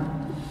man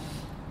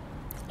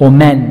or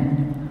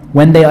men,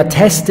 when they are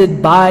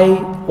tested by,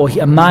 or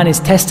a man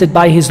is tested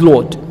by his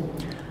Lord,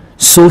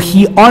 so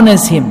He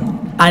honors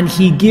him and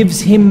He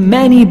gives him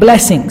many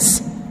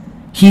blessings.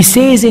 He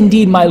says,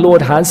 indeed my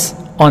Lord has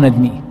honored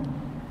me.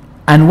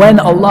 And when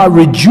Allah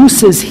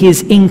reduces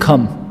his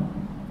income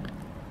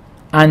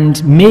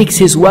and makes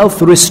his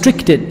wealth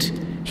restricted,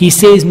 he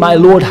says, my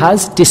Lord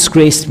has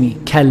disgraced me.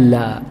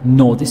 Kalla.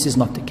 No, this is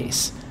not the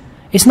case.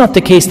 It's not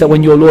the case that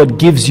when your Lord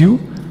gives you,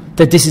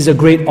 that this is a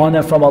great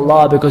honor from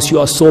Allah because you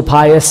are so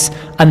pious,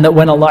 and that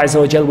when Allah Azza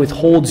wa Jal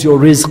withholds your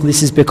rizq,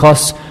 this is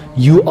because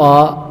you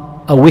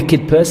are a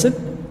wicked person.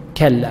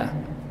 Kalla.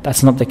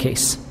 That's not the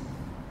case.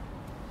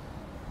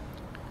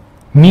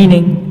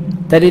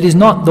 Meaning that it is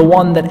not the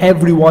one that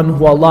everyone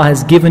who Allah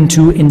has given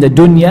to in the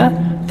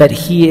dunya, that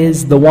he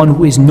is the one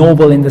who is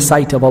noble in the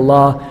sight of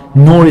Allah,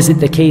 nor is it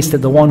the case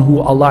that the one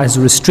who Allah has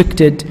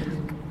restricted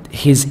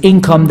his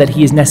income, that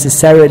he is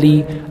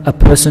necessarily a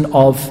person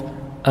of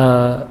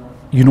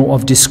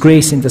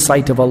disgrace in the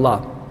sight of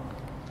Allah.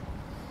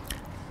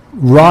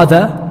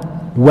 Rather,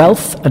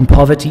 wealth and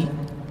poverty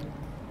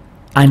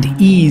and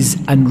ease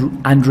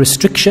and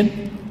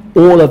restriction,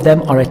 all of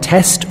them are a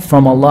test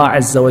from Allah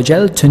Azza wa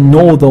Jal to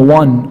know the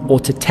one, or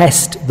to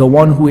test the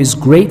one who is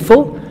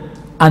grateful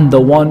and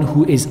the one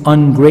who is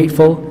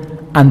ungrateful,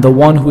 and the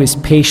one who is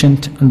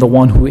patient and the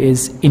one who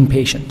is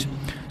impatient.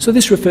 So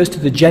this refers to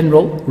the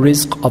general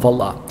rizq of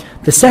Allah.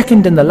 The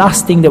second and the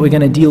last thing that we're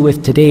going to deal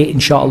with today,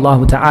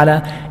 insha'Allah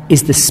ta'ala,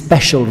 is the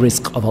special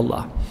rizq of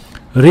Allah.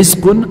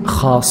 Rizqun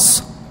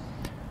khas,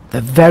 the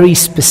very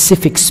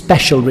specific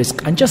special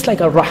rizq. And just like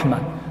a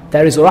rahmah,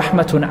 there is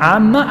rahmatun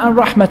amma and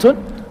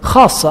rahmatun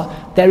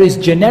khasa. There is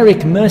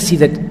generic mercy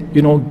that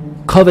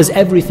covers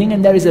everything,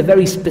 and there is a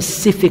very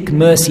specific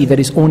mercy that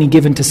is only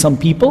given to some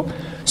people.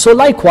 So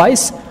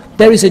likewise,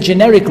 there is a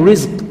generic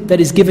rizq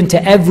that is given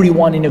to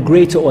everyone in a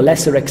greater or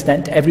lesser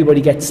extent.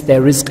 Everybody gets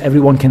their rizq,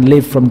 everyone can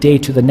live from day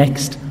to the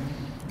next,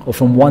 or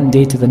from one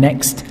day to the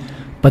next.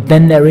 But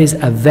then there is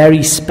a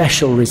very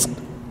special rizq,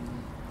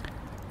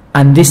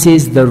 and this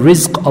is the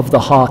rizq of the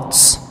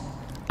hearts,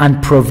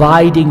 and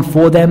providing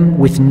for them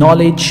with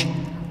knowledge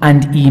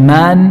and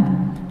iman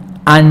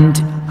and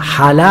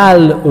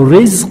halal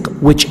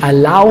rizq, which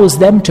allows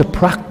them to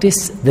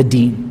practice the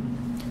deen.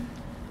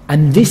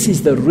 And this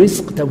is the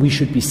rizq that we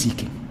should be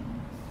seeking.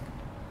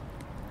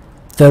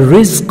 The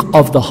rizq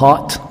of the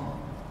heart.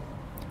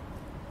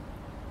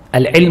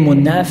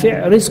 Al-ilmu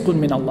nafi' rizqun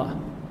min Allah.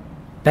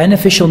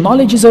 Beneficial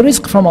knowledge is a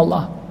rizq from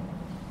Allah.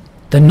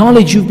 The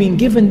knowledge you've been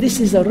given, this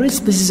is a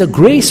rizq, this is a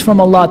grace from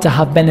Allah to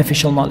have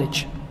beneficial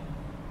knowledge.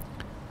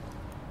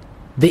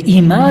 The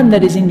iman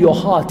that is in your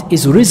heart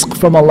is rizq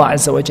from Allah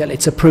Azza wa Jal.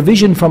 It's a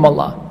provision from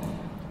Allah,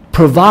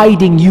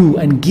 providing you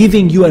and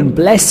giving you and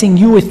blessing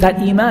you with that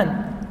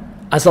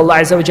iman. As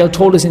Allah Azza wa Jal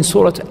told us in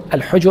Surah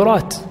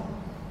Al-Hujurat,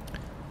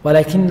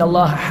 وَلَكِنَّ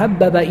اللَّهَ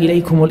حَبَّبَ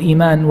إِلَيْكُمُ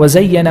الْإِيمَانَ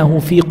وَزَيَّنَهُ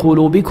فِي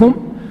قُلُوبِكُمْ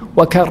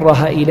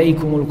وَكَرَّهَ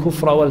إِلَيْكُمُ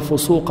الْكُفْرَ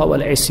وَالْفُسُوقَ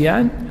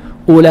وَالْعِصْيَانَ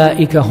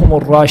أُولَئِكَ هُمُ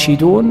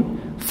الرَّاشِدُونَ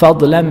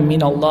فَضْلًا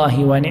مِّنَ اللَّهِ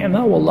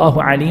وَنِعْمَةً وَاللَّهُ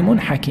عَلِيمٌ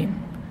حَكِيمٌ.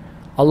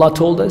 Allah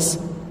told us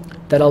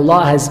that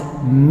Allah has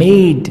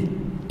made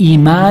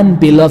Iman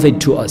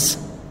beloved to us,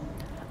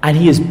 and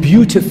He has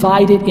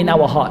beautified it in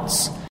our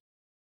hearts,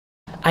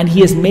 and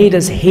He has made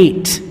us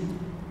hate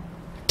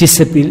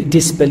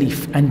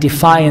disbelief and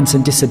defiance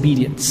and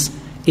disobedience.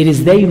 It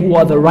is they who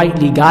are the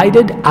rightly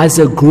guided as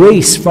a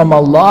grace from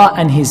Allah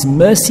and His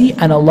mercy,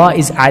 and Allah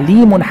is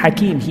Alimun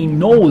Hakim. He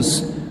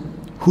knows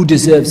who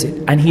deserves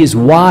it, and He is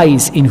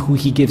wise in who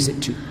He gives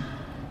it to.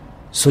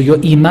 So your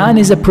Iman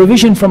is a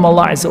provision from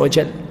Allah Azza wa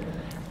Jal.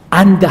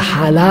 And the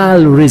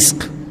halal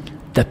rizq,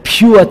 the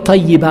pure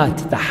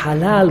tayyibat, the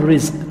halal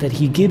rizq that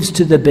He gives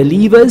to the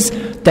believers,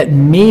 that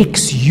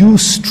makes you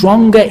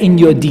stronger in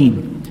your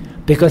deen.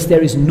 Because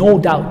there is no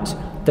doubt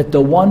that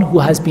the one who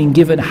has been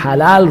given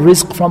halal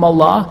rizq from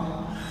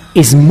Allah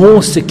is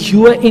more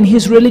secure in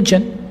his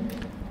religion,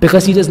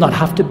 because he does not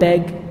have to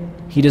beg,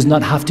 he does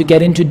not have to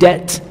get into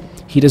debt,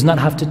 he does not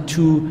have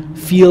to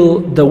feel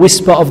the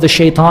whisper of the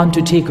shaitan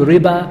to take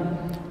riba,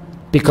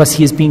 because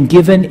he has been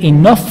given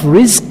enough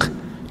rizq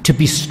to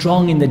be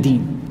strong in the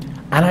deen.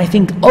 And I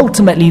think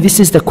ultimately this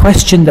is the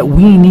question that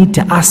we need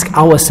to ask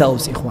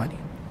ourselves, ikhwani.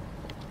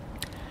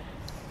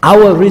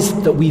 Our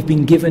rizq that we've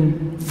been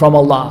given from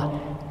Allah,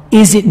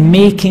 is it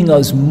making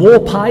us more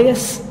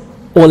pious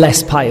or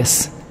less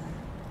pious?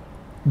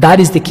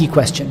 That is the key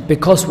question.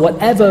 Because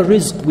whatever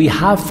rizq we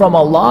have from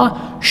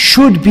Allah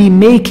should be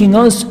making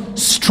us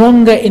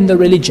stronger in the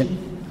religion.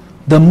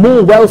 The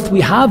more wealth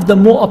we have, the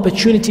more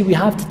opportunity we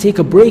have to take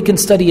a break and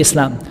study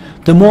Islam.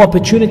 The more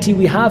opportunity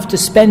we have to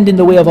spend in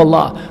the way of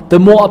Allah. The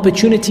more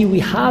opportunity we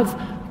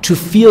have to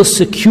feel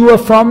secure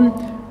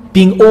from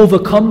being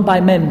overcome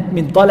by men.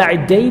 مِنْ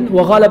طَلَعِ الدَّيْنِ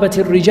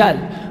وَغَلَبَةِ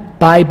الرِّجَالِ.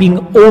 By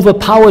being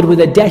overpowered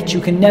with a debt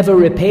you can never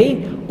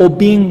repay, or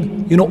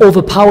being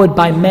overpowered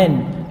by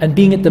men and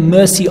being at the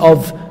mercy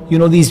of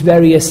these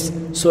various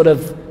sort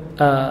of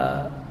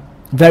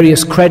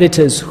various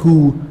creditors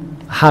who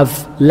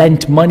have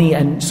lent money,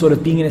 and sort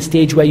of being in a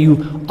stage where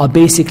you are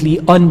basically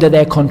under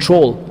their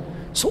control.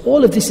 So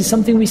all of this is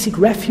something we seek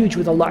refuge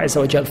with Allah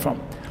Azza wa Jal from.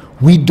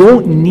 We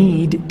don't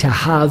need to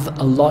have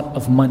a lot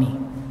of money.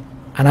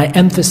 And I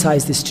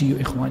emphasize this to you,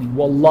 ikhwani.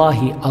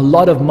 Wallahi, a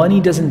lot of money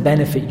doesn't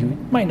benefit you.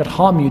 It might not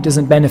harm you, it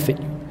doesn't benefit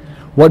you.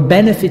 What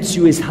benefits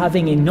you is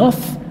having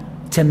enough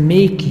to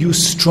make you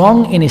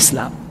strong in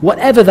Islam.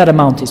 Whatever that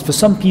amount is. For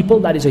some people,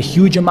 that is a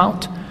huge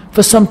amount.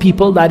 For some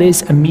people, that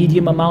is a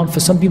medium amount. For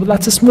some people,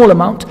 that's a small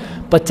amount.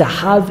 But to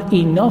have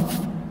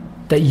enough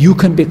that you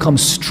can become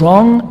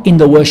strong in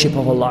the worship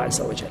of Allah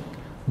Azza wa Jal.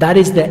 That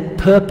is the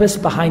purpose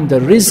behind the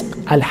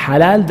rizq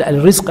al-halal, the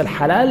rizq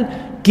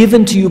al-halal,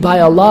 given to you by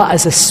Allah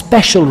as a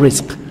special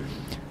rizq.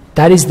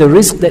 That is the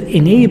rizq that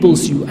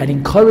enables you and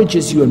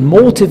encourages you and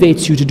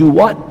motivates you to do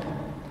what?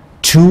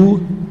 To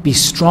be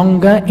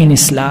stronger in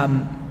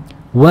Islam.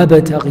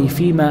 وَابْتَغِ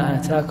فِي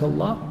مَا آتَاكَ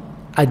اللَّهُ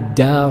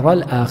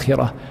الدَّارَ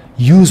الْآخِرَةِ.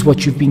 Use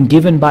what you've been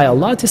given by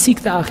Allah to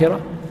seek the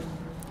akhirah.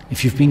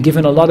 If you've been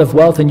given a lot of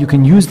wealth and you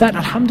can use that,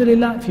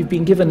 alhamdulillah. If you've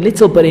been given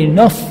little but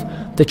enough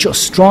that you're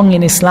strong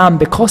in Islam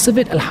because of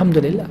it,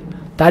 alhamdulillah.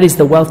 That is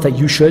the wealth that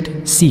you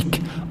should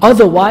seek.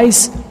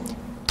 Otherwise,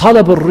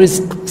 talab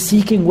al-rizq,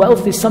 seeking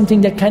wealth, is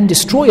something that can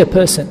destroy a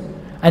person.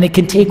 And it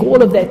can take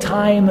all of their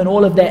time and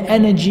all of their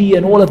energy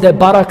and all of their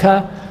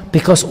barakah,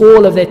 because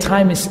all of their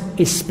time is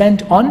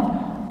spent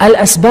on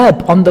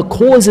al-asbab, on the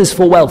causes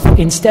for wealth,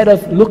 instead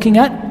of looking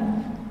at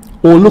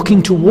or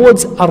looking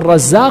towards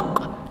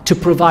Razzāq to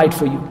provide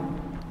for you.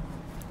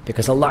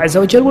 Because Allah Azza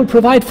wa Jal will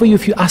provide for you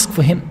if you ask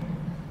for Him,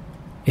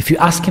 if you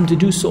ask Him to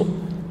do so.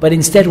 But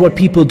instead what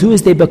people do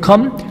is they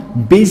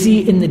become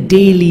busy in the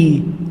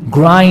daily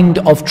grind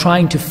of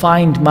trying to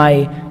find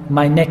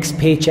my next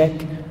paycheck,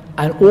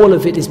 and all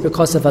of it is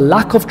because of a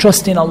lack of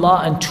trust in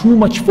Allah and too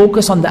much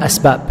focus on the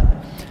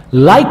asbab.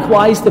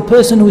 Likewise, the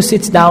person who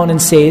sits down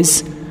and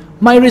says,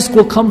 my rizq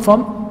will come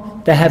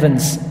from the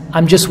heavens,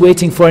 I'm just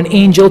waiting for an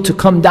angel to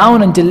come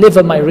down and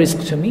deliver my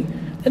rizq to me,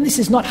 then this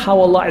is not how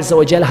Allah Azza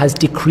wa Jal has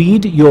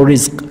decreed your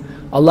rizq.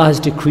 Allah has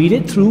decreed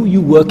it through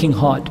you working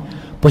hard.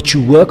 But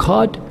you work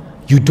hard,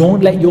 you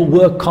don't let your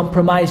work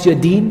compromise your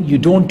deen, you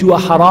don't do a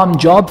haram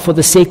job for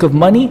the sake of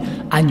money,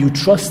 and you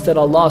trust that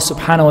Allah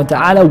subhanahu wa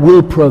ta'ala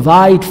will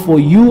provide for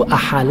you a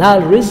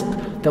halal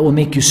rizq that will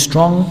make you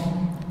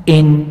strong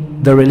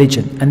in the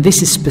religion. And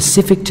this is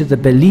specific to the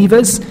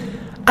believers.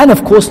 And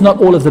of course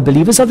not all of the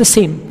believers are the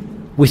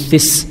same with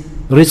this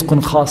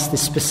rizqun khas,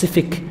 this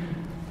specific,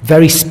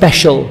 very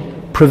special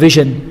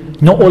provision.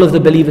 Not all of the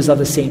believers are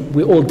the same.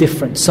 We're all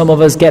different. Some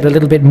of us get a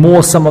little bit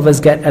more, some of us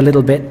get a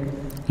little bit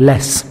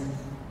less.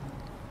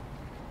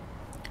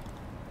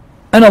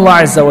 And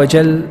Allah Azza wa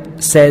Jal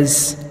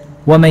says,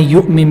 وَمَنْ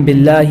يُؤْمِن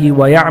بِاللَّهِ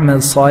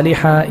وَيَعْمَلْ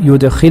صَالِحًا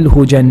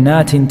يُدْخِلْهُ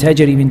جَنَّاتٍ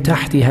تَجْرِي مِنْ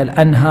تَحْتِهَا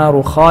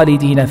الْأَنْهَارُ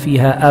خَالِدِينَ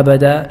فِيهَا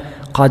أَبَدًا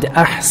قَدْ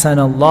أَحْسَنَ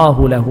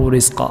اللَّهُ لَهُ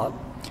رِزْقًا.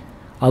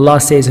 Allah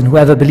says, and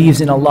whoever believes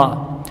in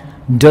Allah,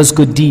 does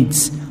good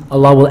deeds,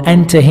 Allah will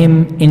enter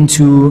him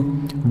into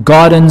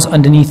gardens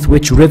underneath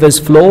which rivers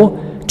flow,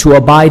 to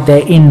abide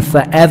therein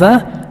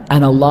forever,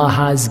 and Allah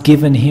has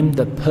given him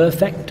the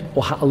perfect,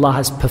 or Allah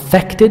has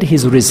perfected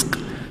his rizq.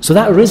 So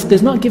that rizq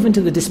is not given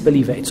to the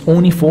disbeliever, it's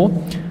only for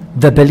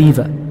the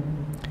believer.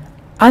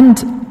 And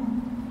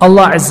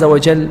Allah Azza wa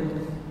Jal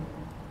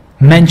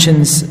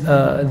mentions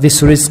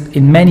this rizq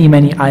in many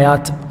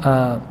ayat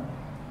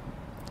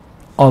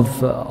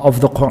of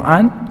the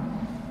Quran.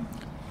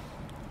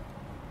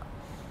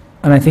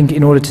 And I think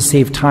in order to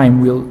save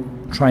time, we'll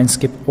try and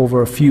skip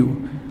over a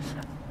few.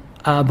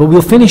 But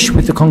we'll finish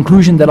with the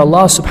conclusion that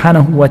Allah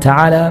subhanahu wa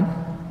ta'ala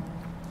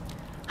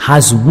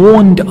has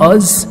warned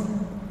us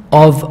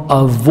of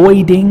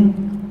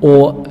avoiding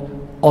or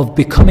of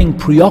becoming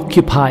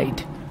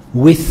preoccupied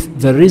with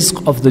the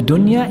rizq of the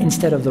dunya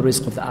instead of the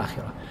rizq of the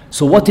akhirah.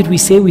 So what did we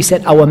say? We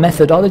said our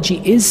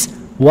methodology is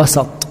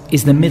wasat,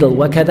 is the middle.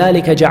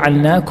 وَكَذَلِكَ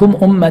جَعَلْنَاكُمْ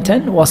أُمَّةً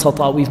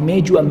وَسَطًا. We've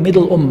made you a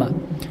middle ummah.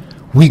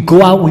 We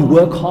go out, we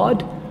work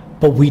hard,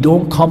 but we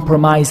don't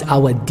compromise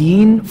our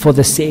deen for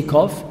the sake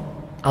of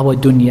our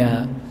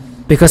dunya.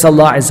 Because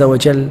Allah Azza wa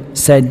Jal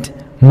said,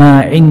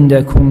 مَا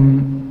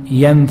عِنْدَكُمْ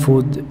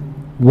يَنْفُدْ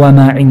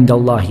وَمَا عِنْدَ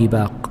اللَّهِ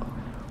بَاقٍ.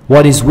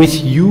 What is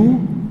with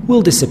you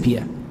will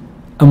disappear,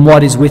 and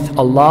what is with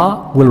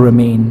Allah will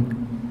remain.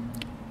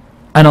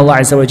 And Allah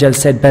Azza wa Jal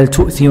said, بَلْ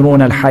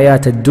تُؤْثِرُونَ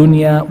الْحَيَاةَ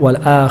الدُّنْيَا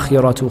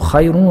وَالْآخِرَةُ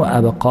خَيْرٌ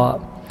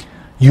وَأَبْقَى.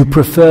 You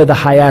prefer the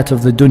hayat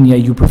of the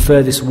dunya, you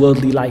prefer this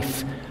worldly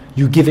life.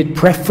 You give it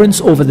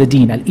preference over the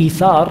deen.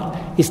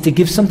 Al-ithar is to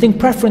give something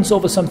preference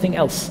over something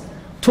else.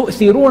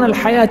 تُؤْثِرُونَ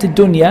الْحَيَاةَ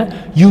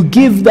الدُّنْيَا. You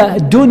give the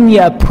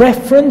dunya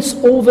preference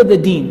over the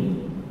deen.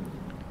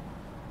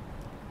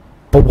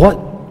 But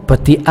what?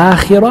 But the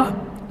akhirah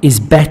is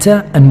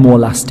better and more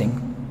lasting.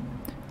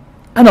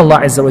 And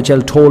Allah Azza wa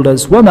Jal told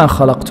us, وَمَا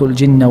خَلَقْتُ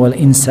الْجِنَّ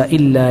وَالْإِنسَ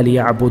إِلَّا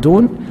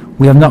لِيَعْبُدُونَ.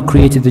 We have not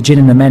created the jinn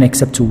and the men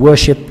except to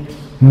worship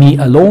me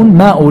alone.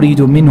 مَا أُرِيدُ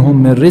مِنْهُم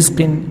مِّن رِزْقٍ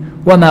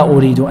وَمَا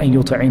أُرِيدُ أَن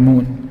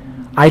يُطْعِمُونَ.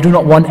 I do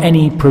not want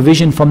any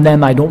provision from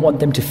them. I don't want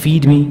them to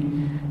feed me.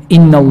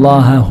 إِنَّ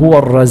اللَّهَ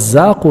هُوَ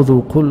الرَّزَّاقُ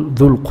ذُو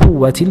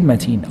الْقُوَّةِ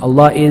الْمَتِينَ.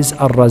 Allah is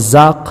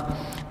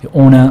Razzāq, the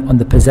owner and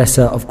the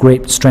possessor of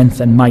great strength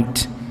and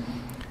might.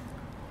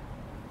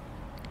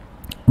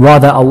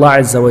 Rather, Allah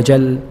Azza wa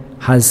Jal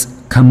has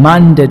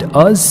commanded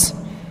us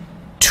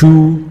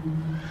to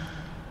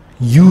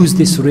use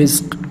this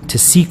rizq, to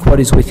seek what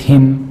is with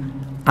Him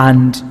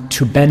and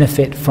to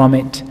benefit from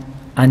it,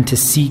 and to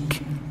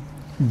seek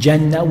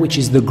Jannah, which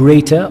is the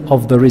greater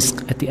of the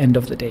rizq at the end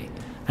of the day.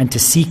 And to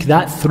seek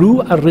that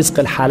through al-rizq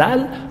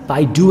al-halal,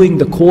 by doing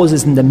the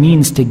causes and the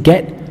means to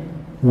get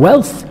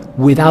wealth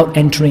without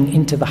entering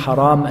into the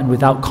haram and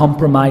without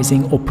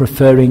compromising or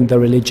preferring the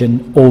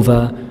religion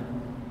over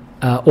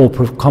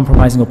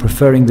compromising or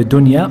preferring the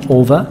dunya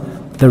over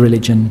the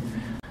religion.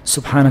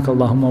 سبحانك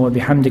اللهم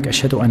وبحمدك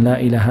أشهد أن لا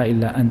إله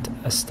إلا أنت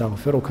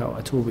أستغفرك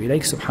وأتوب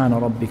إليك. سبحان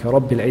ربك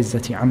رب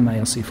العزة عما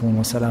يصفون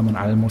وسلام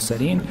على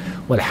المرسلين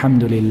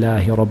والحمد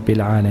لله رب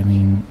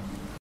العالمين.